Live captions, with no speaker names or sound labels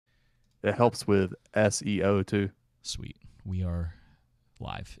It helps with SEO too. Sweet. We are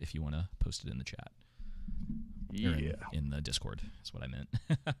live if you want to post it in the chat. Yeah. In the Discord is what I meant.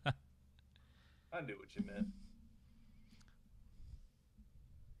 I knew what you meant.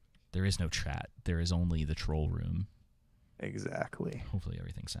 There is no chat. There is only the troll room. Exactly. Hopefully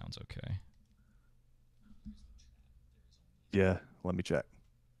everything sounds okay. Yeah, let me check.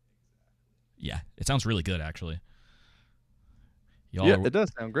 Yeah, it sounds really good, actually. It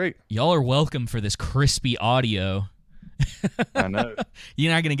does sound great. Y'all are welcome for this crispy audio. I know.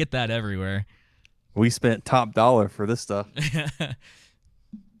 You're not going to get that everywhere. We spent top dollar for this stuff.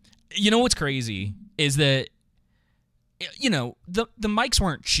 You know what's crazy is that, the mics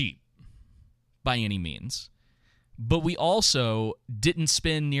weren't cheap by any means. But we also didn't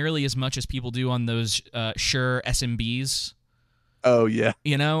spend nearly as much as people do on those Shure SMBs. Oh, yeah.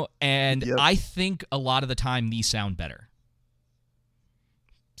 And Yep. I think a lot of the time these sound better.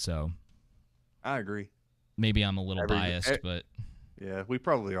 So I agree. maybe I'm a little biased, but... Yeah, we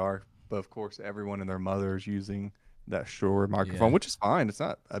probably are. But, of course, everyone and their mother is using that Shure microphone, Yeah. which is fine. It's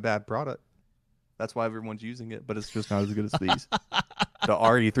not a bad product. That's why everyone's using it, but it's just not as good as these. The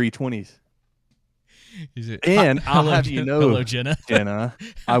RE320s. And I'll have you know, hello, Jenna. Jenna,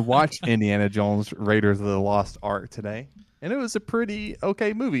 I watched Indiana Jones Raiders of the Lost Ark today, and it was a pretty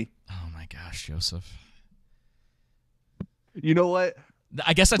okay movie. Oh, my gosh, Joseph. You know what?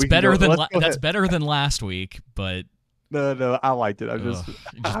 I guess that's We can better go- than let's go that's ahead. better than last week, but No, I liked it. I'm Ugh, just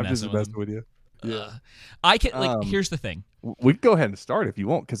you're just messing with messing him. with you. Yeah. I can here's the thing. We can go ahead and start if you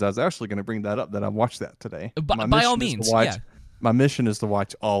want, because I was actually going to bring that up that I watched that today. By all means, yeah. My mission is to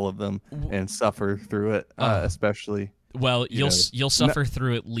watch all of them and suffer through it, especially. Well, you you'll suffer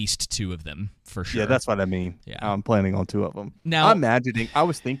through at least two of them for sure. Yeah, that's what I mean. Yeah. I'm planning on two of them. Now- I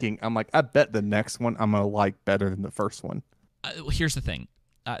was thinking, I'm like, I bet the next one I'm going to like better than the first one. Here's the thing.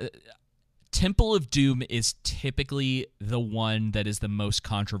 Temple of Doom is typically the one that is the most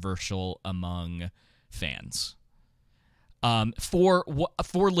controversial among fans. For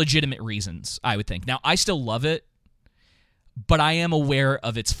legitimate reasons, I would think. Now, I still love it, but I am aware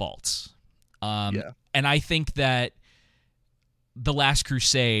of its faults. And I think that The Last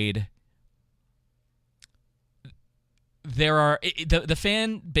Crusade, the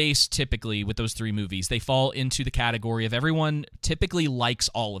fan base typically with those three movies, they fall into the category of everyone typically likes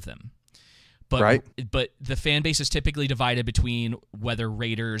all of them. But the fan base is typically divided between whether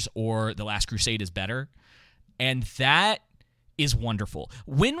Raiders or The Last Crusade is better. And that is wonderful.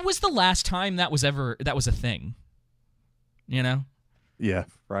 When was the last time that was a thing? Yeah,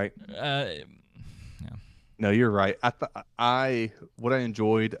 right. Yeah. No, you're right. What I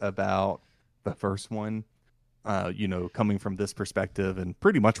enjoyed about the first one, coming from this perspective and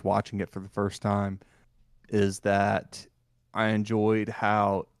pretty much watching it for the first time, is that I enjoyed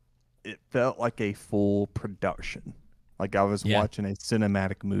how it felt like a full production. Like I was watching a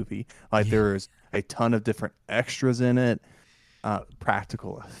cinematic movie. Like there was a ton of different extras in it,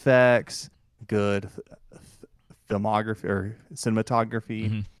 practical effects, good filmography or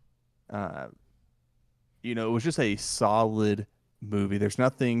cinematography. Mm-hmm. It was just a solid movie. There's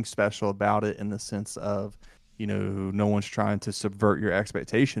nothing special about it in the sense of, no one's trying to subvert your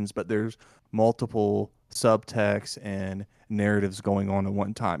expectations, but there's multiple subtext and narratives going on at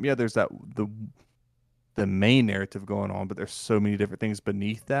one time. Yeah, there's the main narrative going on, but there's so many different things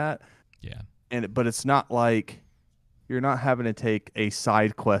beneath that. Yeah. But it's not like you're not having to take a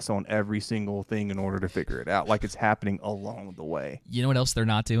side quest on every single thing in order to figure it out. Like it's happening along the way. You know what else they're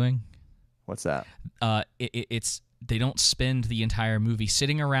not doing? What's that? It's they don't spend the entire movie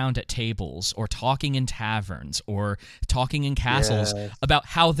sitting around at tables or talking in taverns or talking in castles about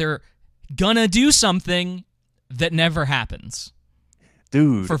how they're gonna do something that never happens.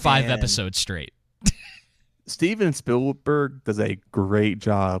 Dude, for 5 episodes straight. Steven Spielberg does a great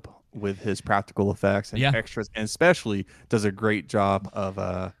job with his practical effects and extras, and especially does a great job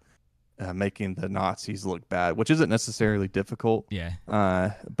of making the Nazis look bad, which isn't necessarily difficult. Yeah.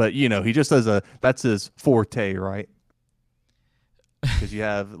 But he just does that's his forte, right? Because you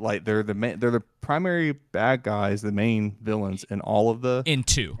have they're the primary bad guys, the main villains in all of the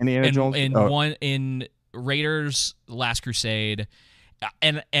Indiana Jones. One in Raiders, Last Crusade,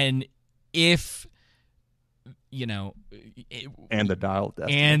 and if and the Dial of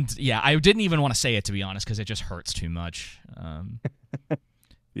Destiny. And I didn't even want to say it, to be honest, because it just hurts too much.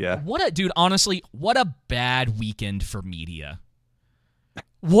 Yeah. Honestly, what a bad weekend for media.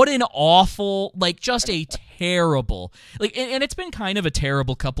 What an awful, just a terrible, and it's been kind of a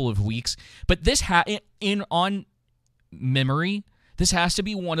terrible couple of weeks, but this on memory, this has to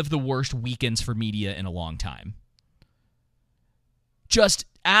be one of the worst weekends for media in a long time. just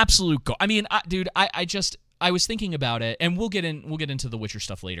absolute I mean, dude, I was thinking about it, and we'll get into the Witcher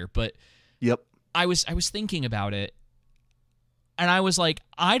stuff later, but Yep. I was thinking about it, and I was like,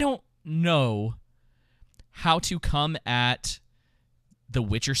 I don't know how to come at the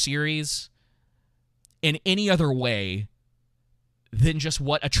Witcher series in any other way than just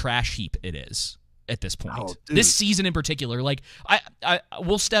what a trash heap it is at this point. Oh, this season in particular, like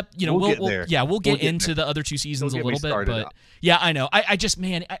we'll step, we'll get into the other two seasons a little bit, but yeah, I know. I just,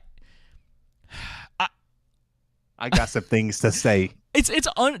 man, I got some things to say.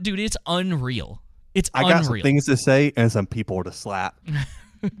 Dude, it's unreal. I got some things to say and some people to slap.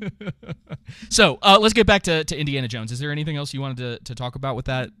 So let's get back to Indiana Jones. Is there anything else you wanted to talk about with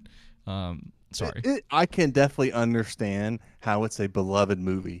that? Sorry. I can definitely understand how it's a beloved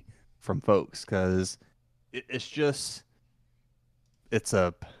movie from folks, because it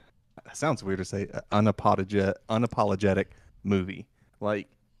sounds weird to say, unapologetic movie. Like,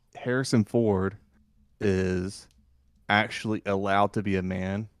 Harrison Ford is actually allowed to be a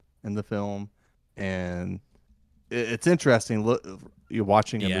man in the film, and it's interesting. Look, you're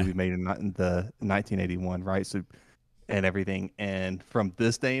watching a movie made in the 1981, right? So, and everything, and from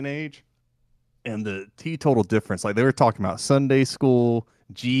this day and age, and the teetotal difference. Like, they were talking about Sunday school,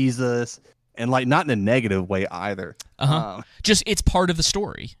 Jesus, and like not in a negative way either. Just it's part of the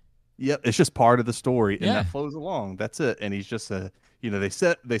story. Yep, it's just part of the story, and that flows along. That's it. And he's just they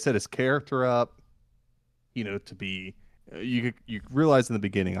set his character up, to be. You realize in the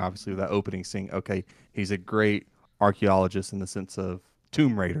beginning, obviously, with that opening scene, okay, he's a great archaeologist in the sense of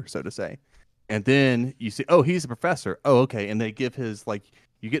Tomb Raider, so to say. And then you see, oh, he's a professor. Oh, okay, and they give his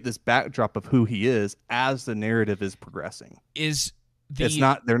you get this backdrop of who he is as the narrative is progressing.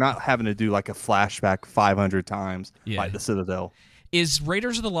 They're not having to do like a flashback 500 times like the Citadel. Is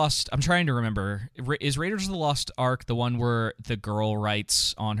Raiders of the Lost? I'm trying to remember. Is Raiders of the Lost Ark the one where the girl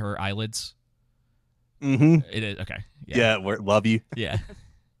writes on her eyelids? Mm-hmm. It is okay. Yeah, love you. Yeah.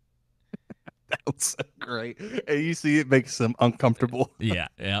 That was so great. And you see it makes him uncomfortable. Yeah.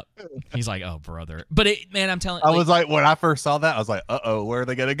 He's like, oh, brother. But I'm telling you. I was like, when I first saw that, I was like, uh-oh, where are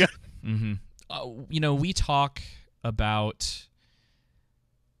they going to go? Mm-hmm. We talk about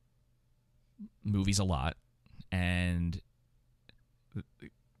movies a lot, and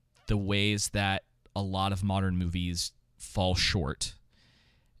the ways that a lot of modern movies fall short.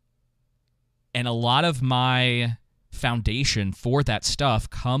 And a lot of my foundation for that stuff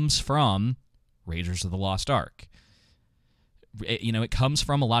comes from Raiders of the Lost Ark. It comes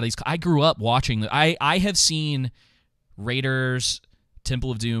from a lot of these. I grew up watching. I have seen Raiders,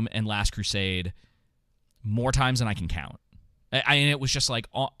 Temple of Doom, and Last Crusade more times than I can count. And it was just like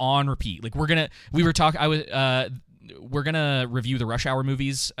on repeat. Like we're gonna review the Rush Hour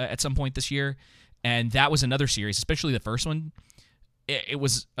movies at some point this year, and that was another series, especially the first one. It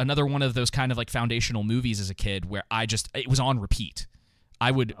was another one of those kind of like foundational movies as a kid where it was on repeat.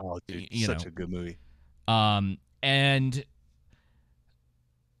 I would, such a good movie. And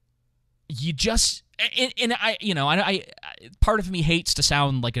you just, and I part of me hates to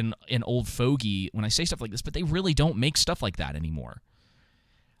sound like an old fogey when I say stuff like this, but they really don't make stuff like that anymore.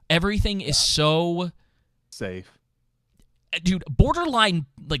 Everything is so safe. Dude, borderline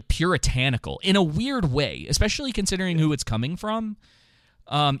like puritanical in a weird way, especially considering who it's coming from.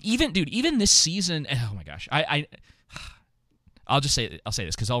 Even this season, oh my gosh, I'll say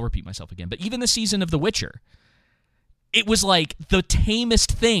this because I'll repeat myself again. But even this season of The Witcher, it was like the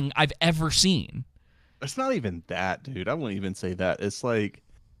tamest thing I've ever seen. It's not even that, dude. I wouldn't even say that. It's like,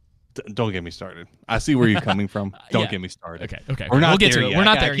 don't get me started. I see where you're coming from. Don't get me started. Okay. We'll get to it. We're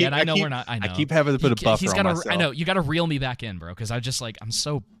not there yet. I know we're not. I know. I keep having to put a buffer on myself. I know. You got to reel me back in, bro, because I'm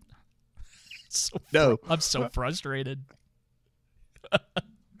so I'm so frustrated.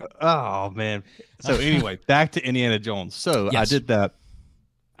 Oh, man. So anyway, back to Indiana Jones. So yes. I did that.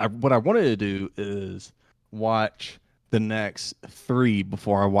 What I wanted to do is watch the next 3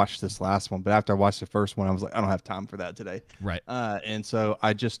 before I watched this last one. But after I watched the first one, I was like, I don't have time for that today. Right. And so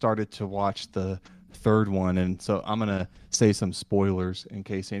I just started to watch the third one. And so I'm going to say some spoilers in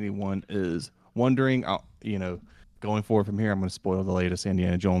case anyone is wondering. Going forward from here, I'm going to spoil the latest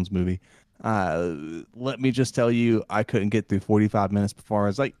Indiana Jones movie. Let me just tell you, I couldn't get through 45 minutes before I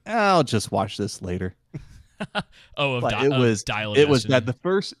was like, I'll just watch this later. Dial of it was Destiny. that the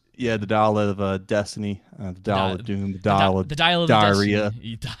first, the Dial of Destiny, the Dial of Doom, the Dial of Diarrhea.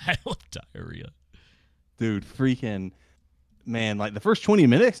 Dial of Diarrhea. Dude, freaking man! Like the first 20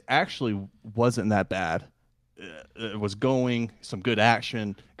 minutes actually wasn't that bad. It was going some good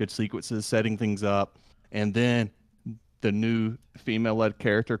action, good sequences, setting things up, and then the new female-led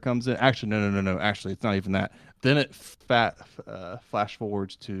character comes in. Actually, no. Actually, it's not even that. Then it flash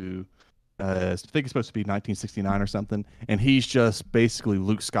forwards to I think it's supposed to be 1969 or something, and he's just basically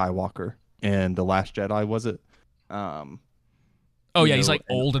Luke Skywalker in The Last Jedi, was it? Oh yeah, he's like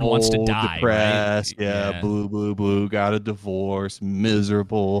old and wants to die, depressed, right? yeah, blue, got a divorce,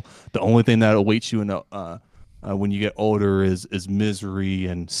 miserable. The only thing that awaits you in when you get older is misery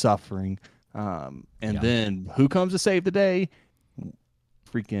and suffering. Then who comes to save the day?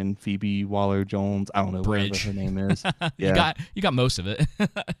 Freaking Phoebe Waller-Jones. I don't know whatever her name is. Yeah, you got most of it.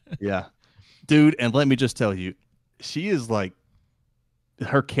 Yeah, dude. And let me just tell you, she is like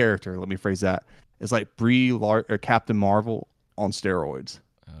her character. Let me phrase that is like or Captain Marvel on steroids.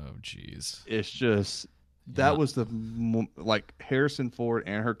 Oh, jeez. It's just that was like Harrison Ford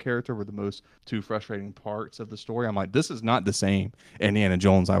and her character were the most two frustrating parts of the story. I'm like, this is not the same Indiana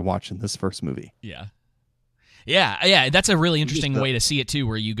Jones I watched in this first movie. Yeah. That's a really interesting way to see it too,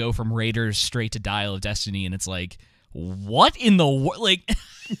 where you go from Raiders straight to Dial of Destiny, and it's like, what in the world? Like,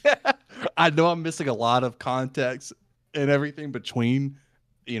 I know I'm missing a lot of context and everything between,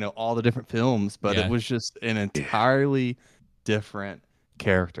 all the different films, but it was just an entirely different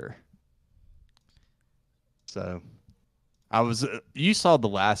character. So you saw the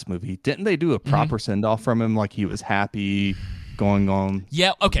last movie. Didn't they do a proper send off from him? Like he was happy going on.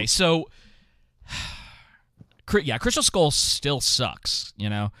 Yeah. Okay. So, Crystal Skull still sucks.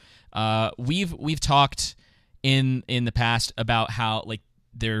 We've talked in the past about how like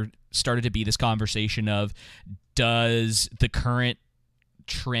there started to be this conversation of, does the current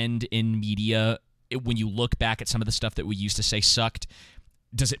trend in media, when you look back at some of the stuff that we used to say sucked,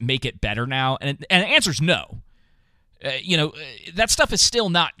 does it make it better now? And the answer is no. That stuff is still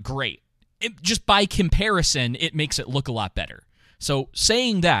not great. Just by comparison, it makes it look a lot better. So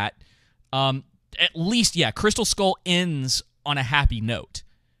saying that, at least, Crystal Skull ends on a happy note.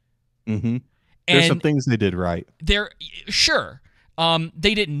 Mm-hmm. There's some things they did right. Sure.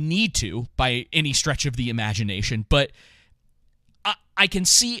 They didn't need to by any stretch of the imagination, but I can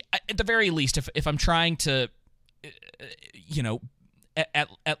see, at the very least, if I'm trying to,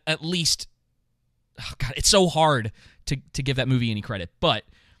 at least, oh God, it's so hard to give that movie any credit. But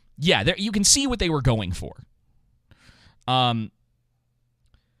yeah, you can see what they were going for. So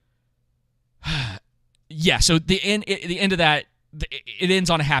the end of that, it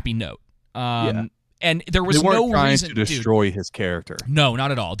ends on a happy note. And there was no reason to destroy his character. No, not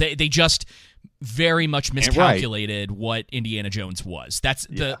at all. They just very much miscalculated what Indiana Jones was. That's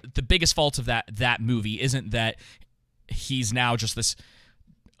the biggest fault of that movie. Isn't that he's now just this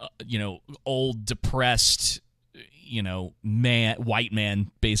old, depressed, white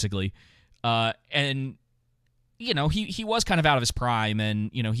man basically, and he was kind of out of his prime,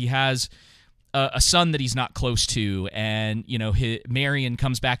 and he has a son that he's not close to, and Marion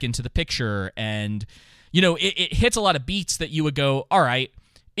comes back into the picture, and it hits a lot of beats that you would go, all right,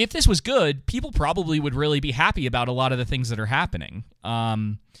 if this was good, people probably would really be happy about a lot of the things that are happening.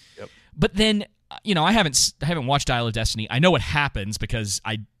 But then I haven't watched Dial of Destiny. I know what happens because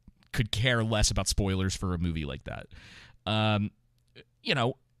I could care less about spoilers for a movie like that.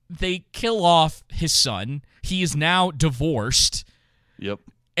 They kill off his son. He is now divorced. Yep.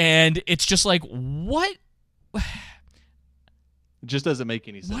 And it's just like, what? It just doesn't make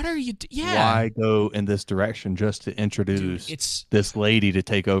any sense. What are you Why go in this direction just to introduce this lady to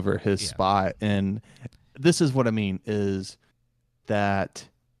take over his spot? And this is what I mean, is that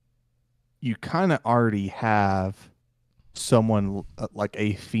you kind of already have someone like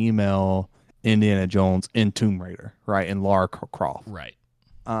a female Indiana Jones in Tomb Raider, right? In Lara Croft. Right.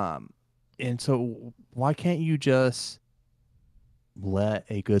 And so why can't you just let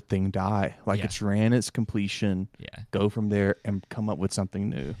a good thing die? Like it's ran its completion. Go from there and come up with something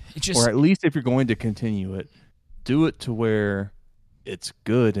new. Or at least if you're going to continue it, do it to where it's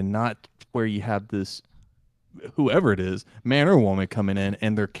good and not where you have this, whoever it is, man or woman, coming in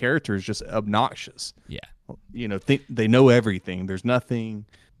and their character is just obnoxious. They know everything. There's nothing,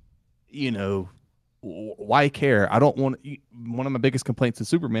 why care? I don't want. One of my biggest complaints to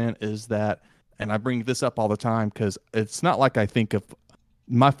Superman is that, and I bring this up all the time because it's not like I think of,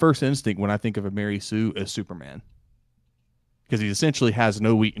 my first instinct when I think of a Mary Sue is Superman, because he essentially has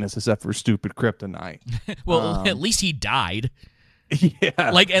no weakness except for stupid kryptonite. Well, at least he died.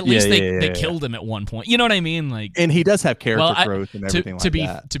 Yeah, like at least they killed him at one point. You know what I mean? Like, and he does have character growth and everything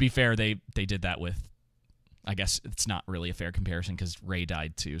that. To be fair, they did that with. I guess it's not really a fair comparison because Ray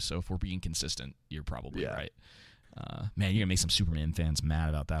died too. So if we're being consistent, you're probably right. Man, you're gonna make some Superman fans mad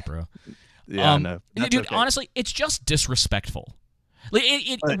about that, bro. Yeah, no, dude. Okay. Honestly, it's just disrespectful. Like,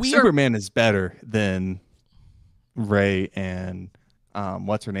 Superman is better than Ray and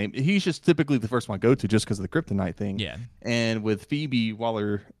what's her name? He's just typically the first one I go to just because of the kryptonite thing. Yeah. And with Phoebe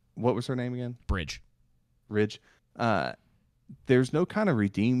Waller, what was her name again? Bridge. Ridge. There's no kind of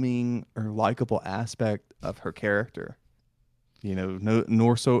redeeming or likable aspect of her character. You know,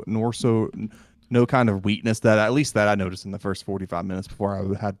 no kind of weakness that at least that I noticed in the first 45 minutes before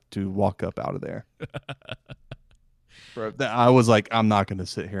I had to walk up out of there. Bro, I was like, I'm not going to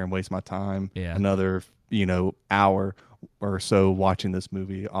sit here and waste my time another, hour or so watching this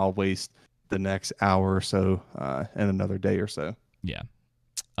movie. I'll waste the next hour or so and another day or so. Yeah.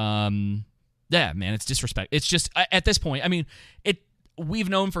 Yeah, man, it's disrespect. It's just at this point, I mean, we've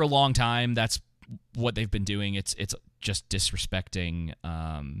known for a long time that's what they've been doing. It's just disrespecting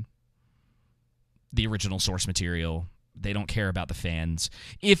the original source material. They don't care about the fans.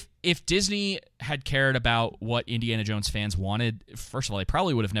 If Disney had cared about what Indiana Jones fans wanted, first of all, they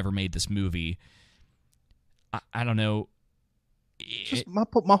probably would have never made this movie. I don't know. Just my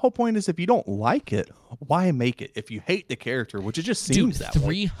whole point is, if you don't like it, why make it? If you hate the character, which it just seems that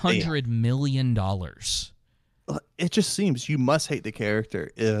way. $300 million. It just seems you must hate the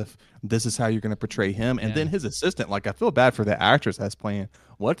character if this is how you're going to portray him. And then his assistant, like, I feel bad for the actress that's playing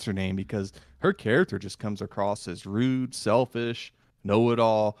what's her name, because her character just comes across as rude, selfish,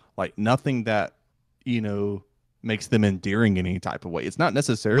 know-it-all, like nothing that, makes them endearing in any type of way. It's not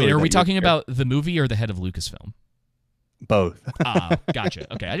necessarily. Wait, are we talking about the movie or the head of Lucasfilm? Both. Gotcha.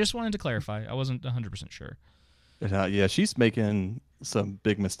 Okay, I just wanted to clarify. I wasn't 100% sure. Yeah, she's making some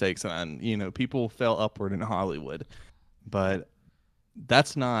big mistakes, and people fell upward in Hollywood, but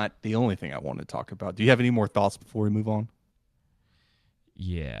that's not the only thing I want to talk about. Do you have any more thoughts before we move on?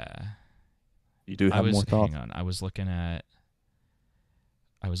 Yeah, you do have more thoughts. Hang on, I was looking at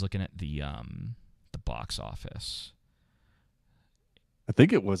the box office. I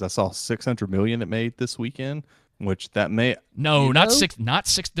think it was. I saw 600 million it made this weekend. Which that may not six.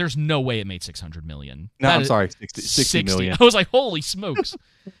 There's no way it made 600 million. No, I'm sorry, 60 million. I was like, holy smokes.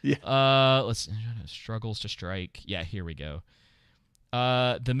 Yeah. Let's struggles to strike. Yeah, here we go.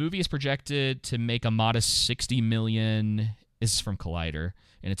 The movie is projected to make a modest 60 million. This is from Collider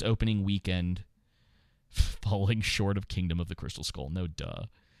in its opening weekend, falling short of Kingdom of the Crystal Skull. No duh.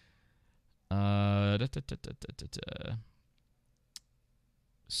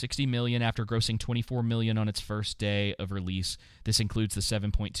 60 million after grossing 24 million on its first day of release. This includes the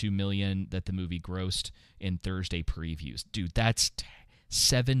 7.2 million that the movie grossed in Thursday previews. Dude, that's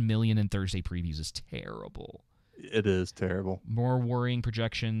 7 million in Thursday previews is terrible. It is terrible. More worrying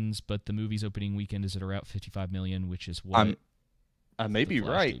projections, but the movie's opening weekend is at around 55 million, which is what I may be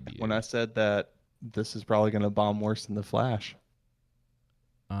right when I said that this is probably going to bomb worse than The Flash.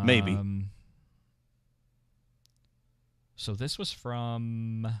 Maybe. So this was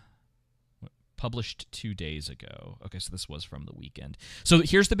published 2 days ago. Okay, so this was from the weekend. So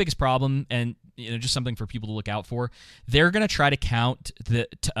here's the biggest problem, and just something for people to look out for. They're going to try to count the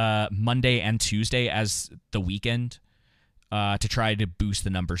Monday and Tuesday as the weekend to try to boost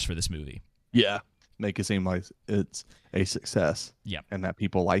the numbers for this movie. Yeah, make it seem like it's a success. Yeah, and that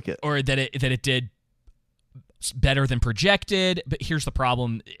people like it, or that it did better than projected. But here's the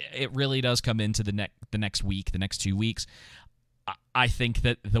problem: it really does come into the next week, the next 2 weeks. I think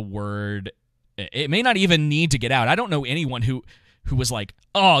that the word, it may not even need to get out. I don't know anyone who was like,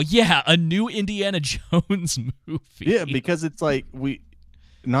 oh yeah, a new Indiana Jones movie. Yeah, because it's like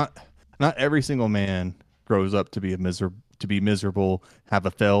not every single man grows up to be miserable, have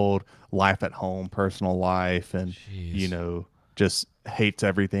a failed life at home, personal life, and just hates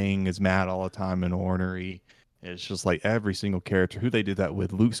everything, is mad all the time and ornery. It's just like every single character who they did that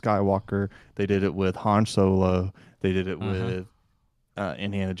with. Luke Skywalker, they did it with Han Solo, they did it with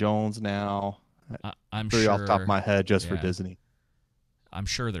Indiana Jones now. I'm pretty sure off the top of my head just for Disney. I'm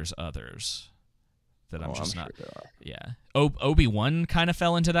sure there's others that I'm just not. Sure there are. Yeah, Obi-Wan kind of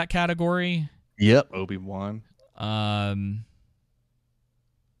fell into that category. Yep, Obi-Wan.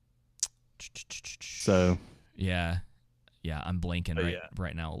 So yeah, I'm blanking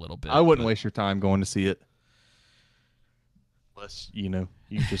right now a little bit. I wouldn't waste your time going to see it. Unless you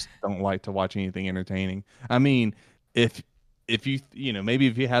just don't like to watch anything entertaining. I mean, if you maybe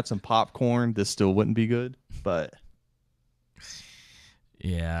if you had some popcorn, this still wouldn't be good. But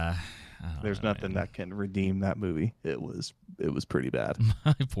yeah, there's nothing that can redeem that movie. It was pretty bad.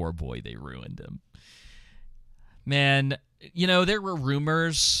 My poor boy, they ruined him. Man, there were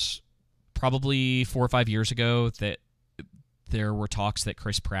rumors probably 4 or 5 years ago that there were talks that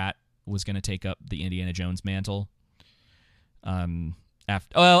Chris Pratt was going to take up the Indiana Jones mantle.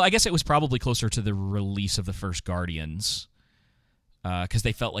 I guess it was probably closer to the release of the first Guardians, because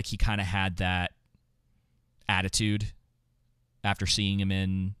they felt like he kind of had that attitude after seeing him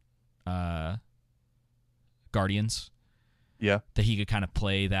in Guardians. Yeah. That he could kind of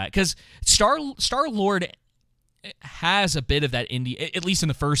play that, because Star-Lord has a bit of that at least in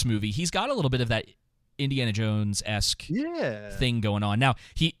the first movie, he's got a little bit of that Indiana Jones-esque thing going on. Now,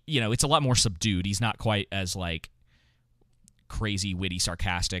 it's a lot more subdued. He's not quite as like crazy, witty,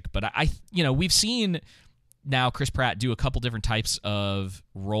 sarcastic, but we've seen now Chris Pratt do a couple different types of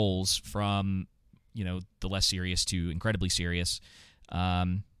roles, from the less serious to incredibly serious,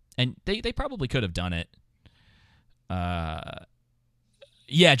 and they probably could have done it.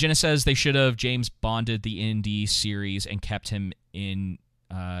 Jenna says they should have James Bonded the Indy series and kept him in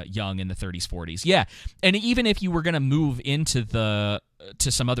young in the 30s, 40s. Yeah, and even if you were going to move into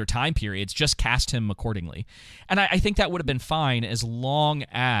to some other time periods, just cast him accordingly. And I think that would have been fine, as long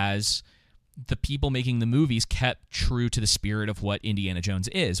as the people making the movies kept true to the spirit of what Indiana Jones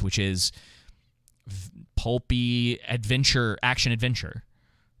is, which is pulpy adventure, action adventure,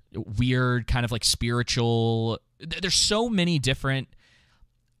 weird kind of like spiritual. There's so many different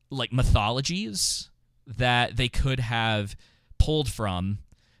like mythologies that they could have pulled from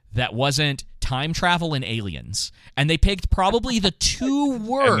that wasn't time travel and aliens, and they picked probably the two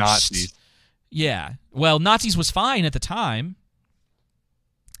worst. And Nazis. Yeah, well, Nazis was fine at the time.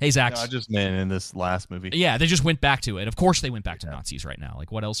 Hey, Zach. No, I just meant in this last movie. Yeah, they just went back to it. Of course they went back to Nazis right now.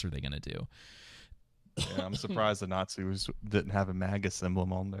 Like, what else are they going to do? Yeah, I'm surprised the Nazis didn't have a Magus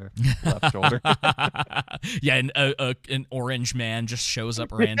emblem on their left shoulder. Yeah, and an orange man just shows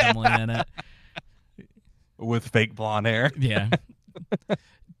up randomly in it. With fake blonde hair. Yeah.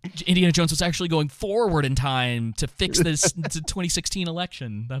 Indiana Jones was actually going forward in time to fix this 2016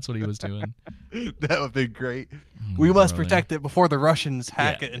 election. That's what he was doing. That would be great. We must protect it before the Russians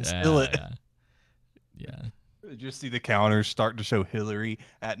hack it and steal it. Yeah. Just see the counters start to show Hillary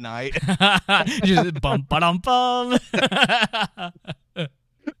at night. Just bum ba-dum bum.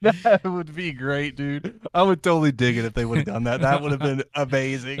 That would be great, dude. I would totally dig it if they would have done that. That would have been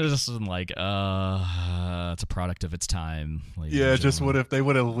amazing. This is like, it's a product of its time. Yeah, just what if they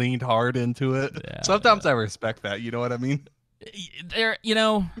would have leaned hard into it? Yeah, Sometimes I respect that. You know what I mean? There,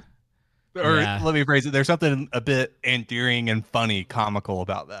 Or let me phrase it. There's something a bit endearing and funny, comical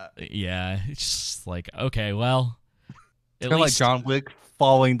about that. Yeah, it's just like, okay, well, It's like John Wick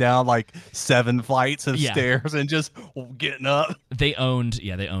falling down like 7 flights of stairs and just getting up. They owned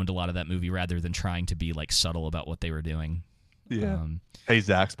a lot of that movie rather than trying to be like subtle about what they were doing. Yeah. Hey,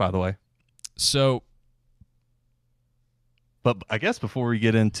 Zax, by the way. So, but I guess before we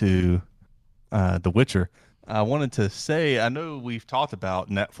get into The Witcher, I wanted to say, I know we've talked about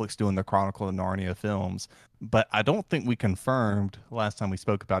Netflix doing the Chronicle of Narnia films, but I don't think we confirmed last time we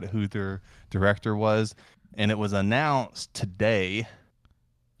spoke about it who their director was. And it was announced today,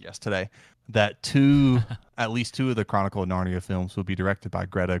 that at least two of the Chronicle of Narnia films will be directed by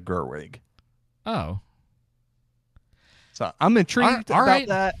Greta Gerwig. Oh. So I'm intrigued about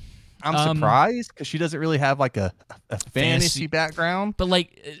that. I'm surprised because she doesn't really have like a fantasy background. But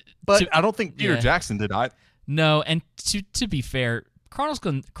I don't think Peter Jackson did. No, and to be fair,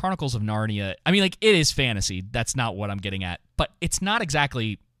 Chronicles of Narnia, I mean, like, it is fantasy. That's not what I'm getting at. But it's not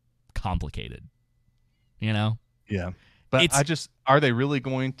exactly complicated. Yeah. But are they really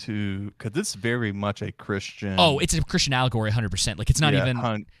going to, because it's very much a Christian. Oh, it's a Christian allegory 100%. Like, it's not even.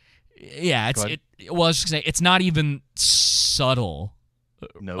 I was just gonna say, it's not even subtle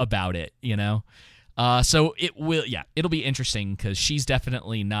about it, So it'll be interesting because she's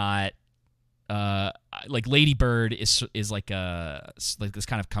definitely not, like Lady Bird is like this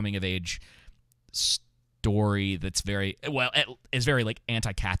kind of coming of age story that's very like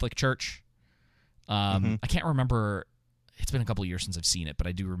anti-Catholic church. I can't remember. It's been a couple of years since I've seen it, but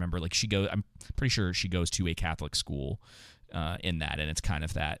I do remember like I'm pretty sure she goes to a Catholic school in that, and it's kind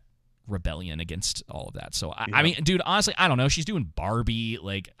of that rebellion against all of that. So I mean, dude, honestly, I don't know. She's doing Barbie,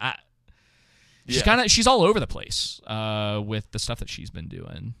 like she's all over the place with the stuff that she's been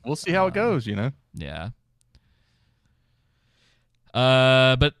doing. We'll see how it goes, Yeah.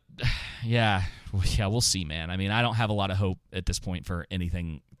 But we'll see, man. I mean, I don't have a lot of hope at this point for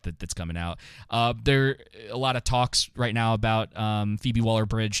anything that's coming out. There are a lot of talks right now about Phoebe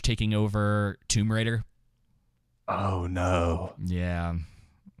Waller-Bridge taking over Tomb Raider. Oh no. Yeah,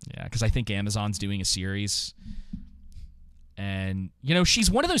 because I think Amazon's doing a series, and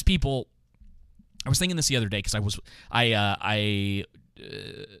she's one of those people. I was thinking this the other day because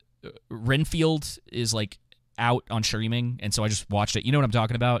Renfield is like out on streaming, and so I just watched it. You know what I'm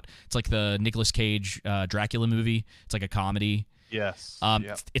talking about? It's like the Nicolas Cage Dracula movie. It's like a comedy. Yes.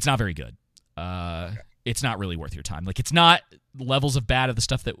 It's not very good. It's not really worth your time. Like, it's not levels of bad of the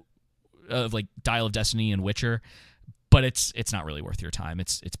stuff that of like Dial of Destiny and Witcher, but it's not really worth your time.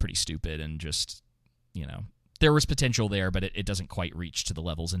 It's pretty stupid and just, there was potential there, but it doesn't quite reach to the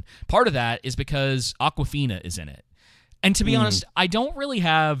levels. And part of that is because Awkwafina is in it. And to be honest, I don't really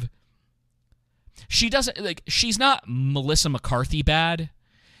have... She doesn't... she's not Melissa McCarthy bad.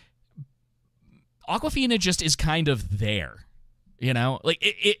 Awkwafina just is kind of there.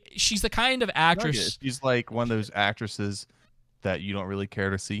 She's the kind of actress... She's like one of those actresses that you don't really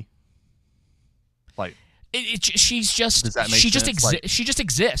care to see. Like... she's just... Does that make sense? She just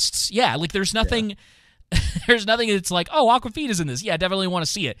exists. Yeah, there's nothing... Yeah. There's nothing that's like, oh, Awkwafina's in this. Yeah, I definitely want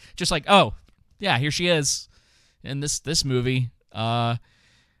to see it. Just like, oh, yeah, here she is in this movie. Yeah,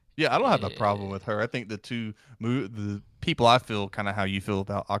 I don't have a problem with her. I think the people I feel kind of how you feel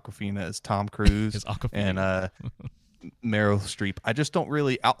about Awkwafina is Tom Cruise and Meryl Streep. I just don't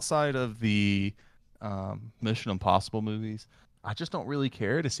really, outside of the Mission Impossible movies, I just don't really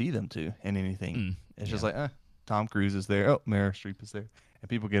care to see them two in anything. It's just like, Tom Cruise is there. Oh, Meryl Streep is there. And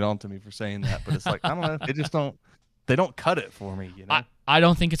people get on to me for saying that, but it's like, I don't know. They don't cut it for me, I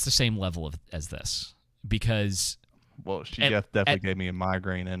don't think it's the same level as this because... Well, she definitely gave me a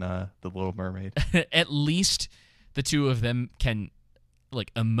migraine in The Little Mermaid. At least the two of them can,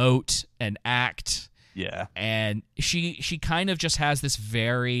 emote and act. Yeah. And she kind of just has this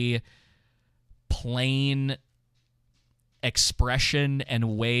very plain expression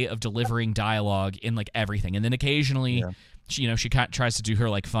and way of delivering dialogue in, everything. And then occasionally... Yeah. She tries to do her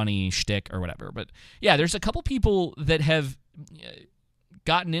funny shtick or whatever, but yeah, there's a couple people that have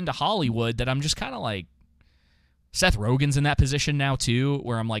gotten into Hollywood that I'm just kind of like. Seth Rogen's in that position now too,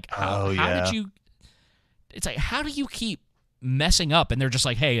 where I'm like, how did you? It's like, how do you keep messing up? And they're just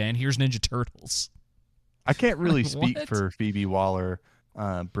like, hey, and here's Ninja Turtles. I can't really speak for Phoebe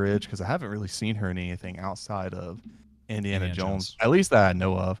Waller-Bridge because I haven't really seen her in anything outside of Indiana Jones, at least that I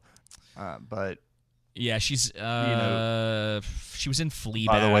know of, but. Yeah, she's she was in Fleabag.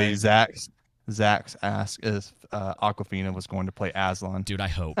 By the way, Zach's asked if Awkwafina was going to play Aslan. Dude, I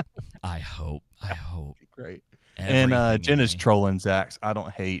hope. I hope. Great. And Jen is trolling Zach's. I don't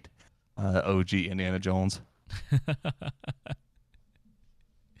hate OG Indiana Jones.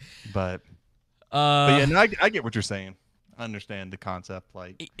 but yeah, no, I get what you're saying. I understand the concept.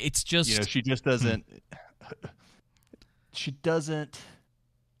 It's just she just doesn't. She doesn't.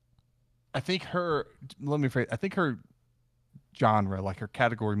 I think her genre, her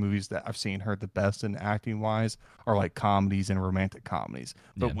category movies that I've seen her the best in acting wise are comedies and romantic comedies.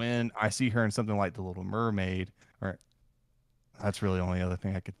 But when I see her in something like The Little Mermaid, that's really the only other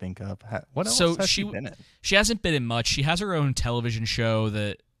thing I could think of. What else has she been in? She hasn't been in much. She has her own television show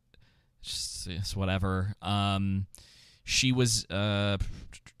that it's whatever. She was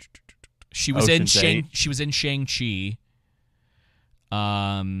she was in Shang-Chi.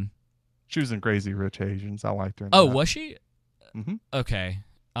 She was in Crazy Rich Asians. I liked her. Was she? Mm-hmm. Okay.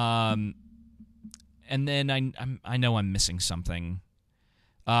 And then I know I'm missing something.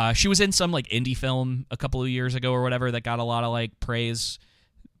 She was in some indie film a couple of years ago or whatever that got a lot of praise,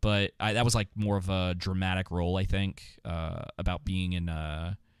 but that was more of a dramatic role, I think, about being in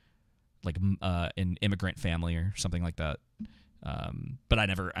an immigrant family or something like that. But I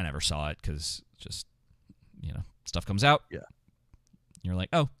never saw it because just stuff comes out. Yeah. You're like,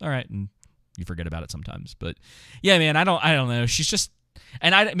 oh, all right, and you forget about it sometimes. But yeah, man, I don't know. She's just,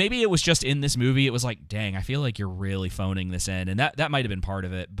 and maybe it was just in this movie. It was like, dang, I feel like you're really phoning this in, and that might have been part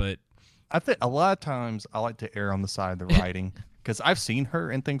of it. But I think a lot of times I like to err on the side of the writing because I've seen her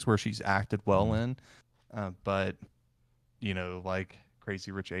in things where she's acted well in, but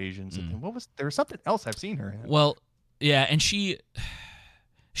Crazy Rich Asians. And there was something else I've seen her in. Well, yeah, and she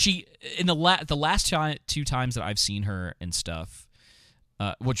in the last two times that I've seen her and stuff.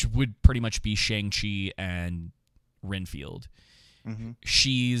 Which would pretty much be Shang-Chi and Renfield. Mm-hmm.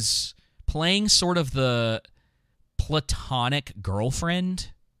 She's playing sort of the platonic girlfriend.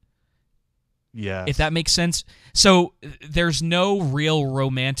 Yeah. If that makes sense. So there's no real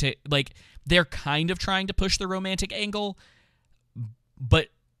romantic... they're kind of trying to push the romantic angle, but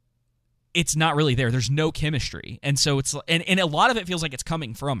it's not really there. There's no chemistry. And so it's... And a lot of it feels like it's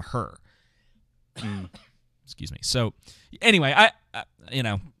coming from her. Excuse me. So anyway, I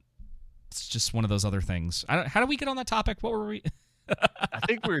it's just one of those other things. How did we get on that topic? What were we? I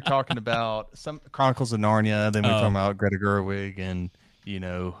think we were talking about some Chronicles of Narnia. Then we were talking about Greta Gerwig, and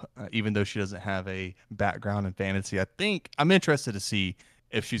even though she doesn't have a background in fantasy, I think I'm interested to see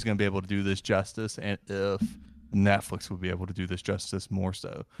if she's going to be able to do this justice, and if Netflix will be able to do this justice more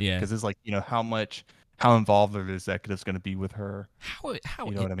so. Yeah, because it's how involved are the executives going to be with her? How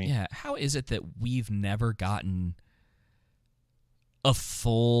you know what I mean? Yeah. How is it that we've never gotten a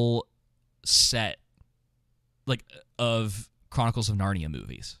full set, of Chronicles of Narnia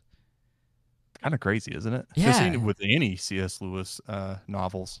movies. Kind of crazy, isn't it? Yeah. Seen it with any C.S. Lewis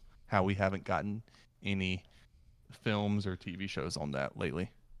novels, how we haven't gotten any films or TV shows on that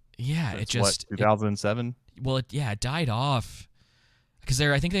lately. Yeah, Since it just 2007. It died off because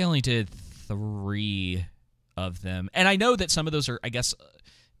I think they only did 3 of them, and I know that some of those are, I guess,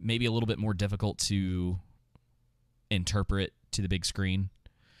 maybe a little bit more difficult to interpret to the big screen.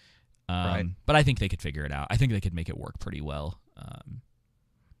 Right. But I think they could figure it out. I think they could make it work pretty well.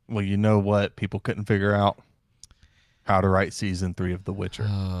 Well, you know what people couldn't figure out? How to write season 3 of The Witcher.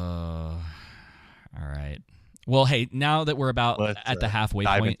 All right. Well, hey, now that we're about at the halfway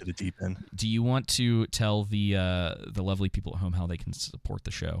dive point, into the deep end. do you want to tell the lovely people at home how they can support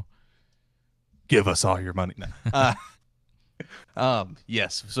the show? Give us all your money. No.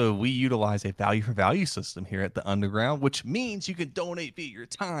 Yes. So we utilize a value for value system here at the Underground, which means you can donate via your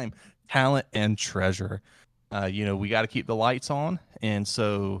time, talent, and treasure. We got to keep the lights on. And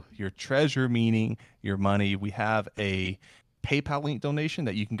so your treasure, meaning your money, we have a PayPal link donation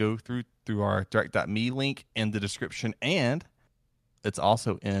that you can go through our direct.me link in the description. And it's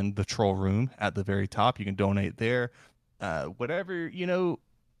also in the troll room at the very top. You can donate there. Whatever,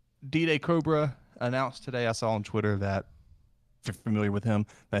 D-Day Cobra announced today. I saw on Twitter that, if you're familiar with him,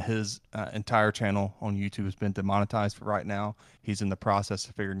 that his entire channel on YouTube has been demonetized for right now. He's in the process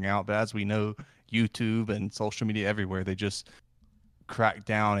of figuring out. But as we know, YouTube and social media everywhere, they just crack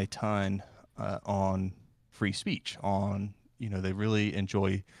down a ton on free speech. They really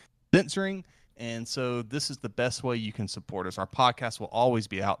enjoy censoring. And so this is the best way you can support us. Our podcast will always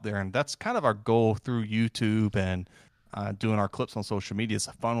be out there. And that's kind of our goal through YouTube and doing our clips on social media, is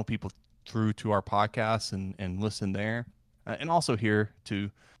to funnel people through to our podcast and listen there. And also here too.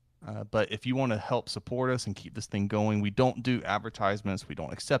 But if you want to help support us and keep this thing going, we don't do advertisements. We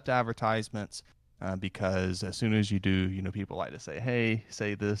don't accept advertisements because as soon as you do, people like to say, hey,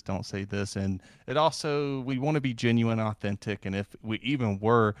 say this, don't say this. And it also, we want to be genuine, authentic. And if we even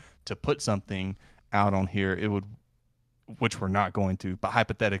were to put something out on here, it would, which we're not going to, but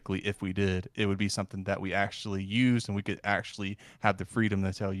hypothetically, if we did, it would be something that we actually use and we could actually have the freedom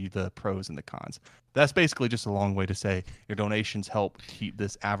to tell you the pros and the cons. That's basically just a long way to say your donations help keep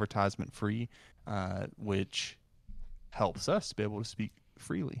this advertisement free, which helps us be able to speak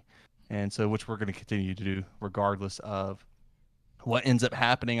freely. And so, which we're going to continue to do regardless of what ends up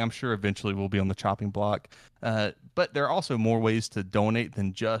happening. I'm sure eventually we'll be on the chopping block. But there are also more ways to donate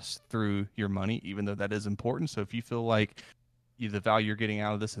than just through your money, even though that is important. So if you feel like the value you're getting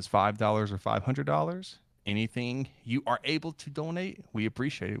out of this is $5 or $500, anything you are able to donate, we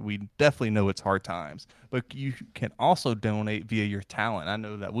appreciate it. We definitely know it's hard times, but you can also donate via your talent. I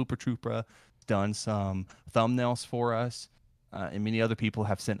know that Wooper Trooper done some thumbnails for us. And many other people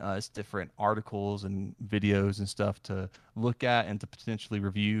have sent us different articles and videos and stuff to look at and to potentially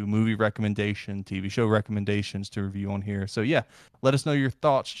review, movie recommendation, TV show recommendations to review on here. So yeah, let us know your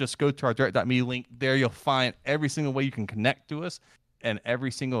thoughts. Just go to our direct.me link. There you'll find every single way you can connect to us and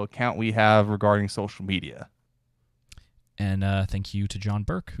every single account we have regarding social media. And thank you to John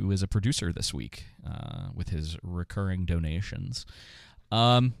Burke, who is a producer this week with his recurring donations.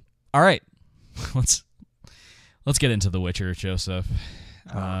 All right, Let's get into The Witcher, Joseph.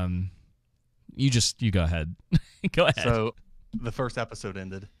 You go ahead. Go ahead. So the first episode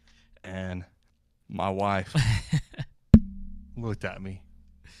ended, and my wife looked at me.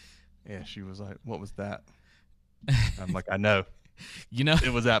 Yeah, she was like, "What was that?" I'm like, "I know."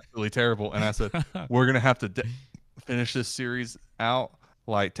 It was absolutely terrible. And I said, "We're gonna have to finish this series out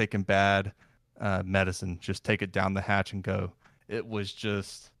like taking bad medicine. Just take it down the hatch and go." It was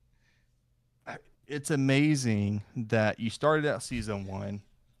just. It's amazing that you started out season 1,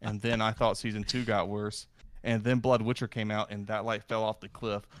 and then I thought season 2 got worse, and then Blood Witcher came out, and that like fell off the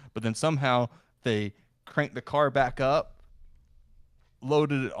cliff. But then somehow they cranked the car back up,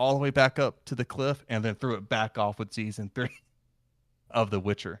 loaded it all the way back up to the cliff, and then threw it back off with season 3 of The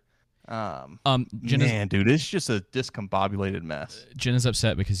Witcher. Dude, it's just a discombobulated mess. Jen is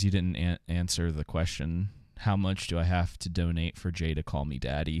upset because you didn't answer the question. How much do I have to donate for Jay to call me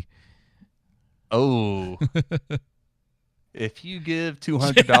daddy? Oh, if you give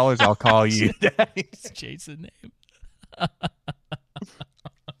 $200, I'll call you daddy. Jay's the name.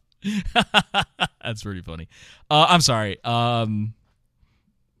 That's pretty funny. I'm sorry.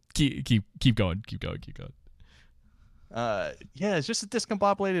 Keep going. Yeah, it's just a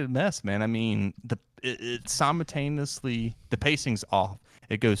discombobulated mess, man. I mean, it simultaneously, the pacing's off.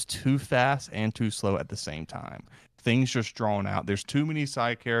 It goes too fast and too slow at the same time. Things just drawn out. There's too many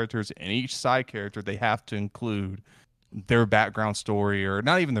side characters, and each side character they have to include their background story, or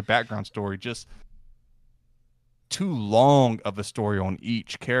not even their background story, just too long of a story on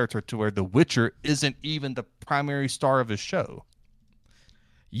each character to where The Witcher isn't even the primary star of his show.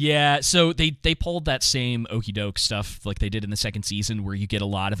 Yeah, so they pulled that same okey doke stuff like they did in the second season, where you get a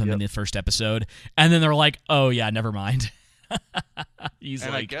lot of them in the first episode, and then they're like, "Oh yeah, never mind."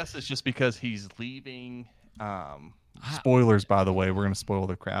 I guess it's just because he's leaving. Spoilers, by the way, we're gonna spoil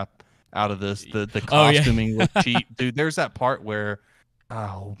the crap out of this. The costuming looked cheap, dude. There's that part where,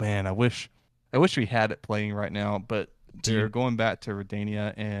 oh man, I wish we had it playing right now, but they're going back to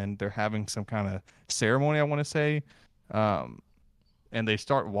Redania and they're having some kind of ceremony, I want to say. And they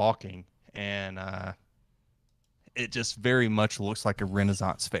start walking, and it just very much looks like a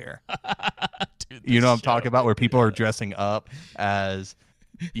Renaissance fair. Dude, you know what I'm talking about, where people are dressing up as,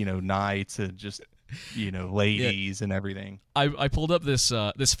 knights and just, ladies and everything. I pulled up this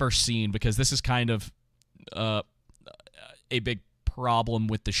first scene because this is kind of a big problem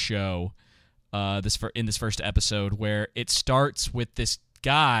with the show. In this first episode, where it starts with this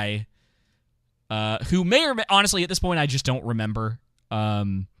guy who may or may, honestly at this point I just don't remember.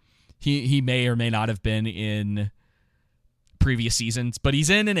 He may or may not have been in previous seasons, but he's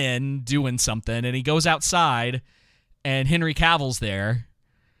in an inn doing something, and he goes outside, and Henry Cavill's there.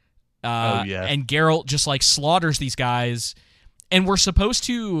 And Geralt just like slaughters these guys, and we're supposed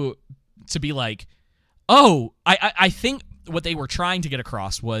to be like, oh, I think what they were trying to get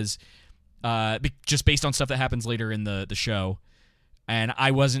across was just based on stuff that happens later in the show. And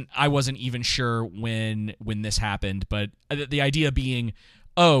I wasn't even sure when this happened, but the idea being,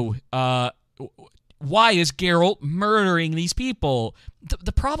 why is Geralt murdering these people?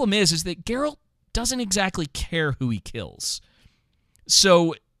 The problem is that Geralt doesn't exactly care who he kills.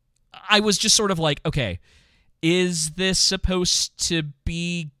 So I was just sort of like, okay, is this supposed to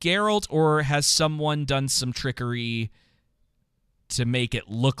be Geralt, or has someone done some trickery to make it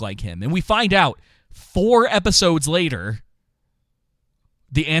look like him? And we find out 4 episodes later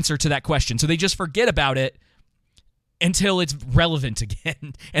the answer to that question. So they just forget about it until it's relevant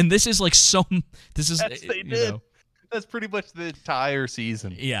again. And this is like Yes, they did. That's pretty much the entire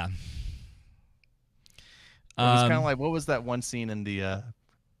season. Yeah. It was kind of like, what was that one scene in the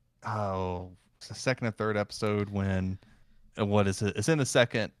second or third episode when, what is it? It's in the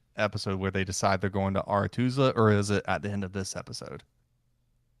second episode where they decide they're going to Aretuza, or is it at the end of this episode?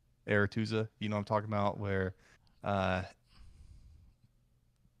 Aretuza, you know what I'm talking about, where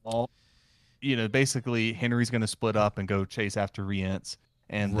basically Henry's going to split up and go chase after Rience,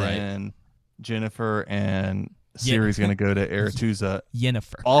 and then Jennifer and Ciri's going to go to Aretuza.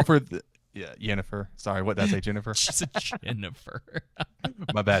 Yennefer. Sorry, what did I say, Jennifer? She's a Jennifer.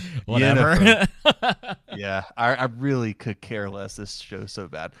 My bad. Whatever. Yeah, I really could care less. This show's so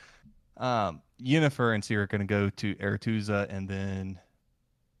bad. Yennefer and Ciri are going to go to Aretuza, and then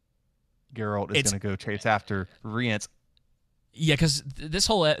Geralt is going to go chase after Rience. Yeah, because this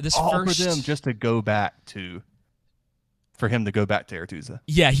all first for them just to go back to, for him to go back to Aretuza.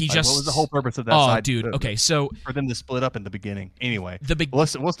 Yeah, what was the whole purpose of that? Side? Dude. Okay, so for them to split up in the beginning. Anyway, we'll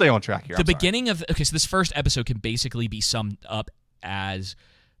stay on track here. So this first episode can basically be summed up as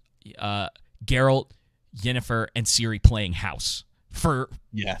Geralt, Yennefer, and Ciri playing house for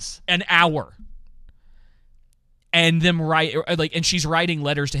an hour. And them and she's writing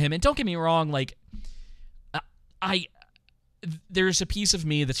letters to him. And don't get me wrong, like there's a piece of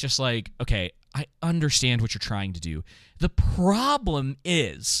me that's just like, okay, I understand what you're trying to do. The problem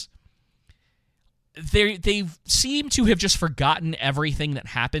is they seem to have just forgotten everything that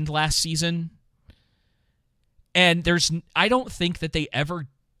happened last season. And I don't think that they ever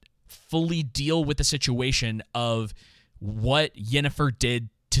fully deal with the situation of what Yennefer did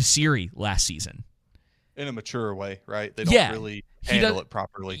to Ciri last season. In a mature way, right? They don't really handle it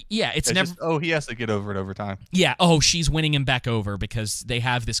properly. Yeah, it's never... Just, he has to get over it over time. Yeah, she's winning him back over because they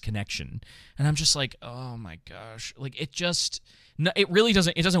have this connection. And I'm just like, oh my gosh. Like, it really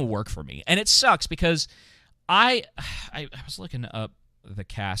doesn't work for me. And it sucks because I was looking up the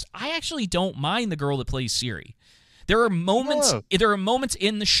cast. I actually don't mind the girl that plays Ciri. There are moments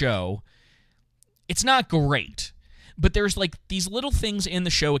in the show, it's not great. But there's like these little things in the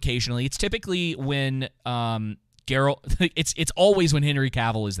show occasionally. It's typically when Geralt. It's always when Henry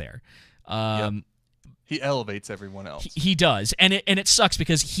Cavill is there. He elevates everyone else. He does, and it sucks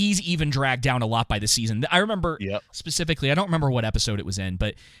because he's even dragged down a lot by the season. I remember specifically. I don't remember what episode it was in,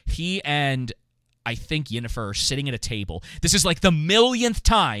 but he and I think Yennefer are sitting at a table. This is like the millionth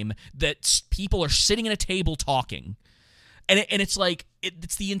time that people are sitting at a table talking. And it's like,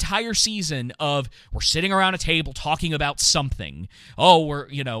 it's the entire season of we're sitting around a table talking about something. And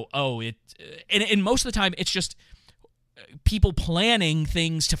most of the time it's just people planning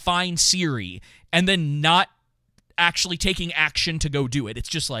things to find Ciri and then not actually taking action to go do it. It's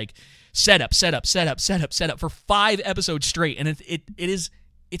just like set up for 5 episodes straight, and it's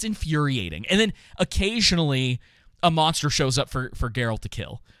infuriating. And then occasionally a monster shows up for Geralt to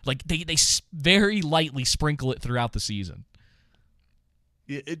kill. Like they very lightly sprinkle it throughout the season.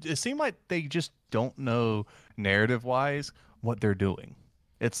 It seemed like they just don't know narrative-wise what they're doing.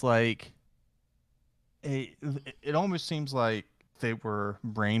 It's like it almost seems like they were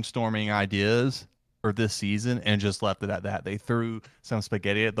brainstorming ideas for this season and just left it at that. They threw some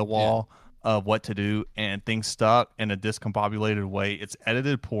spaghetti at the wall of what to do, and things stuck in a discombobulated way. It's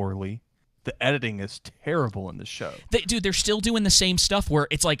edited poorly. The editing is terrible in the show. They're still doing the same stuff where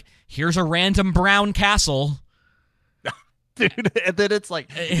it's like, here's a random brown castle. Dude, and then it's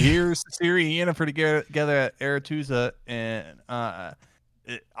like, here's Ciri and Yennefer together at Aretuza, and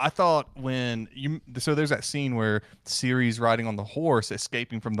I thought so there's that scene where Ciri's riding on the horse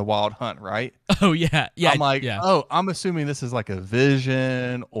escaping from the wild hunt, right? Oh yeah. I'm like, oh, I'm assuming this is like a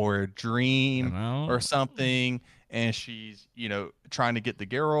vision or a dream or something, and she's, trying to get the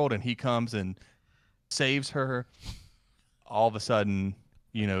Geralt, and he comes and saves her. All of a sudden,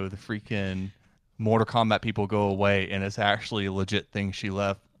 the freaking Mortal Kombat people go away, and it's actually a legit thing. She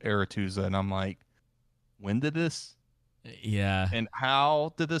left Aretuza, and I'm like, when did this? Yeah. And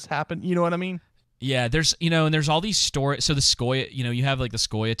how did this happen? You know what I mean? Yeah, there's and there's all these stories. So the Scoia, you have like the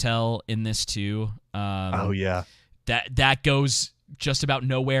Scoia'tael in this too. Oh yeah. That goes just about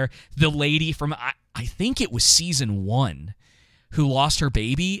nowhere. The lady from I think it was season 1 who lost her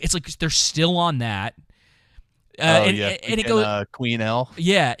baby. It's like they're still on that. And it goes Queen Elle.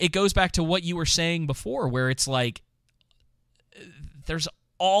 Yeah, it goes back to what you were saying before, where it's like there's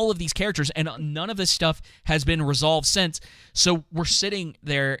all of these characters, and none of this stuff has been resolved since. So we're sitting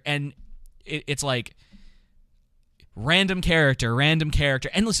there, and it's like random character.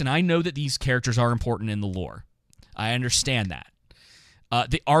 And listen, I know that these characters are important in the lore. I understand that.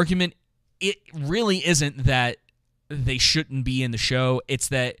 The argument, it really isn't that they shouldn't be in the show. It's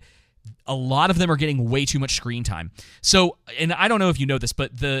that a lot of them are getting way too much screen time. So, and I don't know if you know this,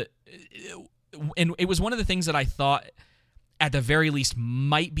 but and it was one of the things that I thought at the very least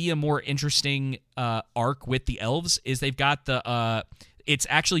might be a more interesting arc with the elves is they've got it's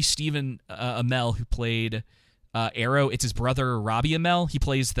actually Stephen Amell who played Arrow. It's his brother Robbie Amell. He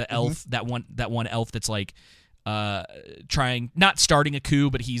plays the elf, that one elf that's like not starting a